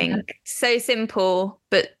well. I think so simple,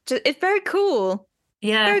 but it's very cool.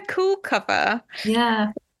 Yeah, very cool cover.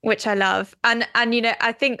 Yeah, which I love. And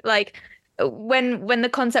I think when the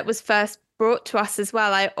concept was first brought to us as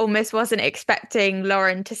well, I almost wasn't expecting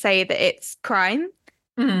Lauren to say that it's crime.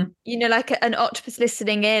 Like an octopus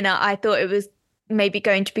listening in, I thought it was maybe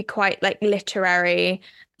going to be quite literary,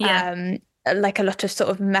 like a lot of sort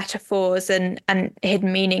of metaphors and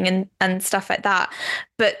hidden meaning and stuff like that.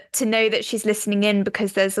 But to know that she's listening in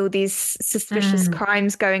because there's all these suspicious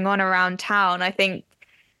crimes going on around town, I think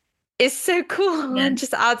is so cool and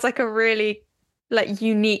just adds a really like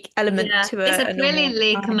unique element to it's a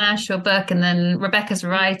brilliantly commercial book, and then Rebecca's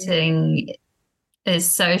writing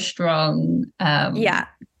is so strong. Yeah,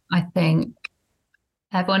 I think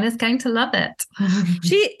everyone is going to love it.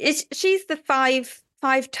 She's the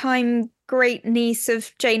five-time great niece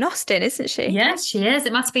of Jane Austen, isn't she? Yes, she is.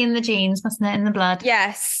 It must be in the genes, mustn't it? In the blood.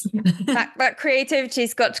 Yes. that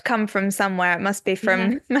creativity's got to come from somewhere. It must be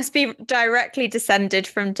must be directly descended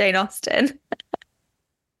from Jane Austen.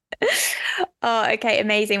 Oh, okay,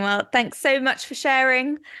 amazing. Well, thanks so much for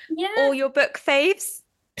sharing all your book faves.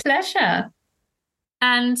 Pleasure.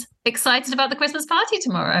 And excited about the Christmas party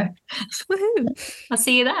tomorrow. Woohoo. I'll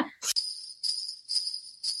see you there.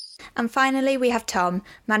 And finally, we have Tom,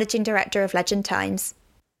 Managing Director of Legend Times.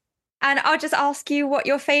 And I'll just ask you what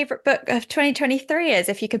your favourite book of 2023 is,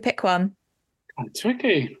 if you could pick one.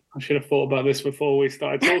 Tricky. I should have thought about this before we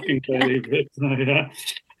started talking, clearly. But,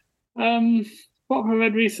 what have I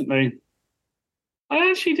read recently? I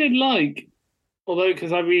actually did like, although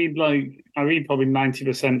because I read probably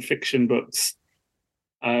 90% fiction books.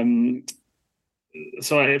 So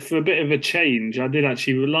for a bit of a change, I did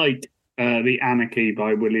actually like The Anarchy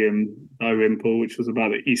by William Dalrymple, which was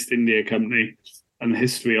about the East India Company and the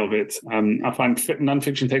history of it. I find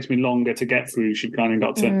nonfiction takes me longer to get through. You've kind of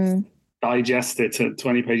got to digest it at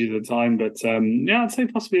 20 pages at a time. But I'd say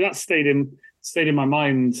possibly that stayed in my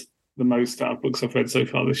mind the most out of books I've read so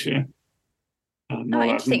far this year.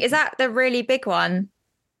 Interesting. Is that the really big one?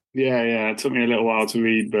 Yeah. It took me a little while to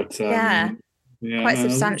read, but quite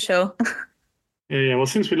substantial. Yeah. Well,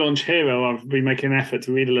 since we launched Hero, I've been making an effort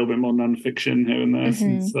to read a little bit more non-fiction here and there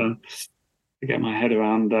since to get my head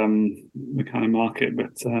around the kind of market.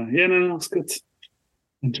 But it's good.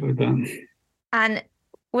 Enjoyed that. And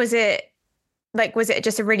was it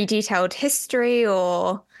just a really detailed history,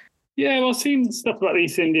 or? Yeah, well, I've seen stuff about the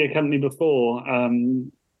East India Company before.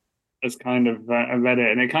 As kind of I read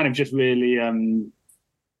it, and it kind of just really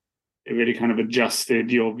it really kind of adjusted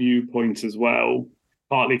your viewpoint as well.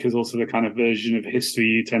 Partly because also the kind of version of history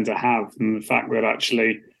you tend to have, and the fact that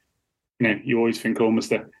actually, you always think almost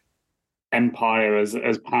the empire as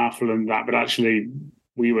powerful than that, but actually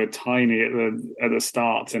we were tiny at the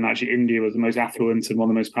start, and actually India was the most affluent and one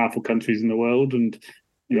of the most powerful countries in the world, and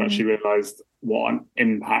you actually realised what an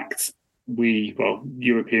impact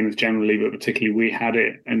Europeans generally, but particularly we had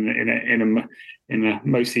it in a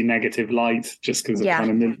mostly negative light, just because of kind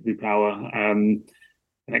of military power, and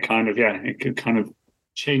it kind of it kind of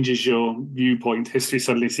changes your viewpoint. History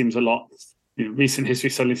suddenly seems a lot, recent history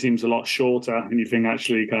suddenly seems a lot shorter, and you think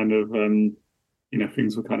actually kind of,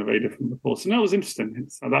 things were kind of very different before. So that was interesting.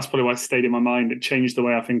 So that's probably why it stayed in my mind. It changed the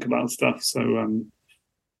way I think about stuff. So,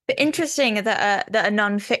 but interesting that a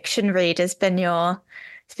non-fiction read has been your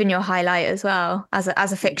highlight as well as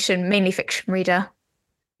a mainly fiction reader.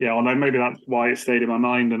 Yeah, although maybe that's why it stayed in my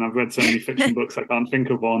mind, and I've read so many fiction books I can't think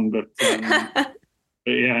of one, but.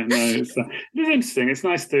 But yeah, no, it's interesting. It's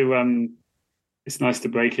nice to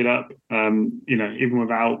break it up. Even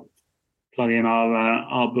without plugging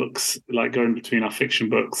our books, like going between our fiction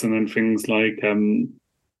books and then things like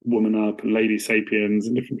Woman Up and Lady Sapiens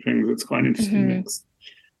and different things. It's quite an interesting mix.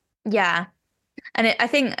 Yeah, and I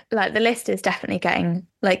think like the list is definitely getting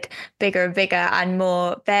like bigger and bigger and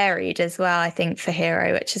more varied as well. I think for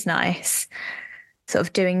Hero, which is nice, sort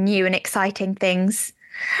of doing new and exciting things,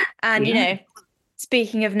 and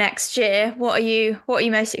Speaking of next year, what are you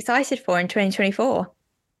most excited for in 2024?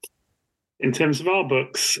 In terms of our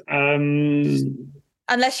books,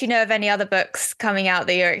 unless you know of any other books coming out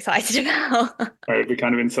that you're excited about. It'd be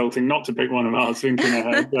kind of insulting not to pick one of ours, thinking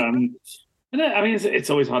ahead.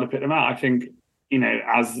 It's always hard to pick them out. I think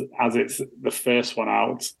as it's the first one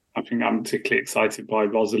out, I think I'm particularly excited by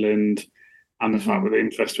Rosalind. And the fact with the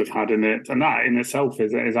interest we've had in it. And that in itself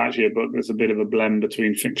is actually a book that's a bit of a blend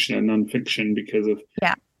between fiction and non-fiction because of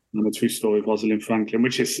the true story of Rosalind Franklin,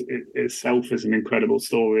 which itself is an incredible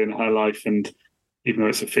story in her life. And even though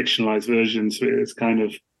it's a fictionalized version, so it's kind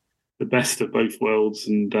of the best of both worlds.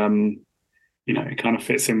 And, it kind of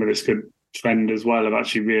fits in with this good trend as well of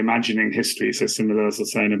actually reimagining history. So similar, as I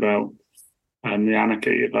was saying about The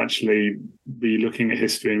Anarchy, of actually be looking at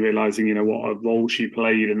history and realizing, what a role she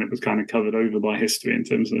played, and it was kind of covered over by history in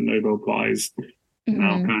terms of the Nobel Prize.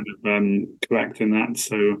 Now kind of correcting that.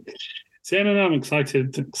 So I'm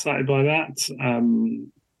excited by that.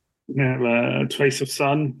 A Trace of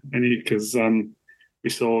Sun, because we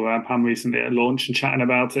saw Pam recently at launch and chatting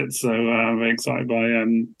about it. So I'm very excited by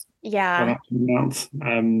we've got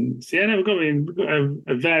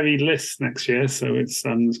a varied list next year, so it's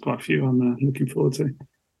there's quite a few I'm looking forward to.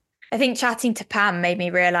 I think chatting to Pam made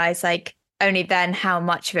me realise, like, only then how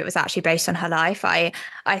much of it was actually based on her life. I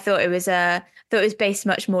thought it was based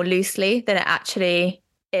much more loosely than it actually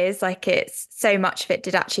is. Like, it's so much of it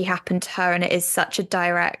did actually happen to her, and it is such a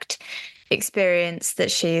direct experience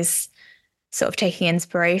that she's sort of taking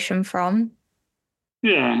inspiration from.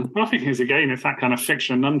 Yeah, I think it's that kind of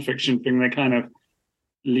fiction and non-fiction thing. They kind of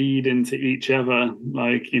lead into each other.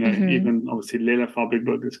 Like, even obviously Lilith, our big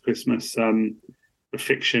book this Christmas, the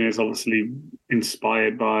fiction is obviously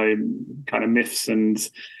inspired by kind of myths and,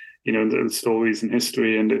 and stories and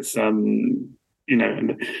history. And it's, and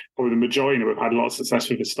probably the majority, we've had a lot of success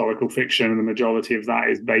with historical fiction, and the majority of that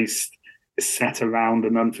is set around a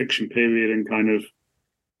non-fiction period and kind of,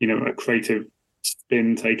 a creative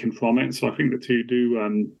spin taken from it. So I think the two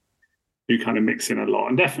do kind of mix in a lot.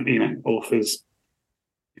 And definitely, authors,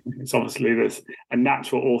 it's obviously there's a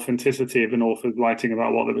natural authenticity of an author writing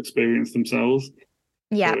about what they've experienced themselves.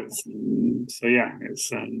 Yeah. So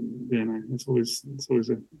it's always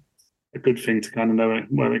a good thing to kind of know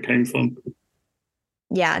where it came from.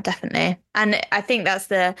 Yeah, definitely. And I think it's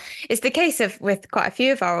the case with quite a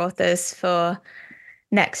few of our authors for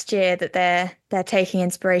next year, that they're taking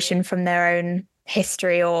inspiration from their own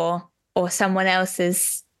history or someone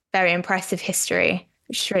else's very impressive history,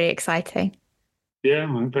 which is really exciting. Yeah,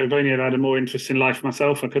 if only I'd had a more interesting life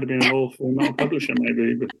myself, I could have been an author, not a publisher,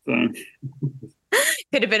 maybe. But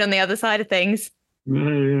could have been on the other side of things. Yeah,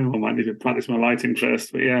 I might need to practice my writing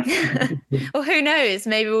first, but yeah. Well, who knows?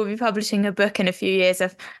 Maybe we'll be publishing a book in a few years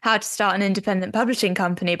of How to Start an Independent Publishing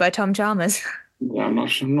Company by Tom Chalmers. Yeah, I'm not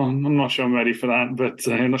sure I'm ready for that, but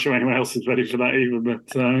I'm not sure anyone else is ready for that either,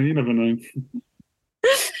 but you never know.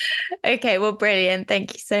 Okay, well, brilliant.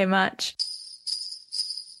 Thank you so much.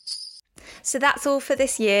 So that's all for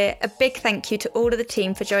this year. A big thank you to all of the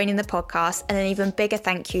team for joining the podcast, and an even bigger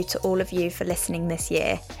thank you to all of you for listening this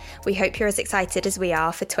year. We hope you're as excited as we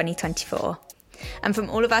are for 2024. And from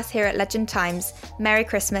all of us here at Legend Times, Merry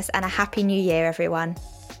Christmas and a Happy New Year, everyone.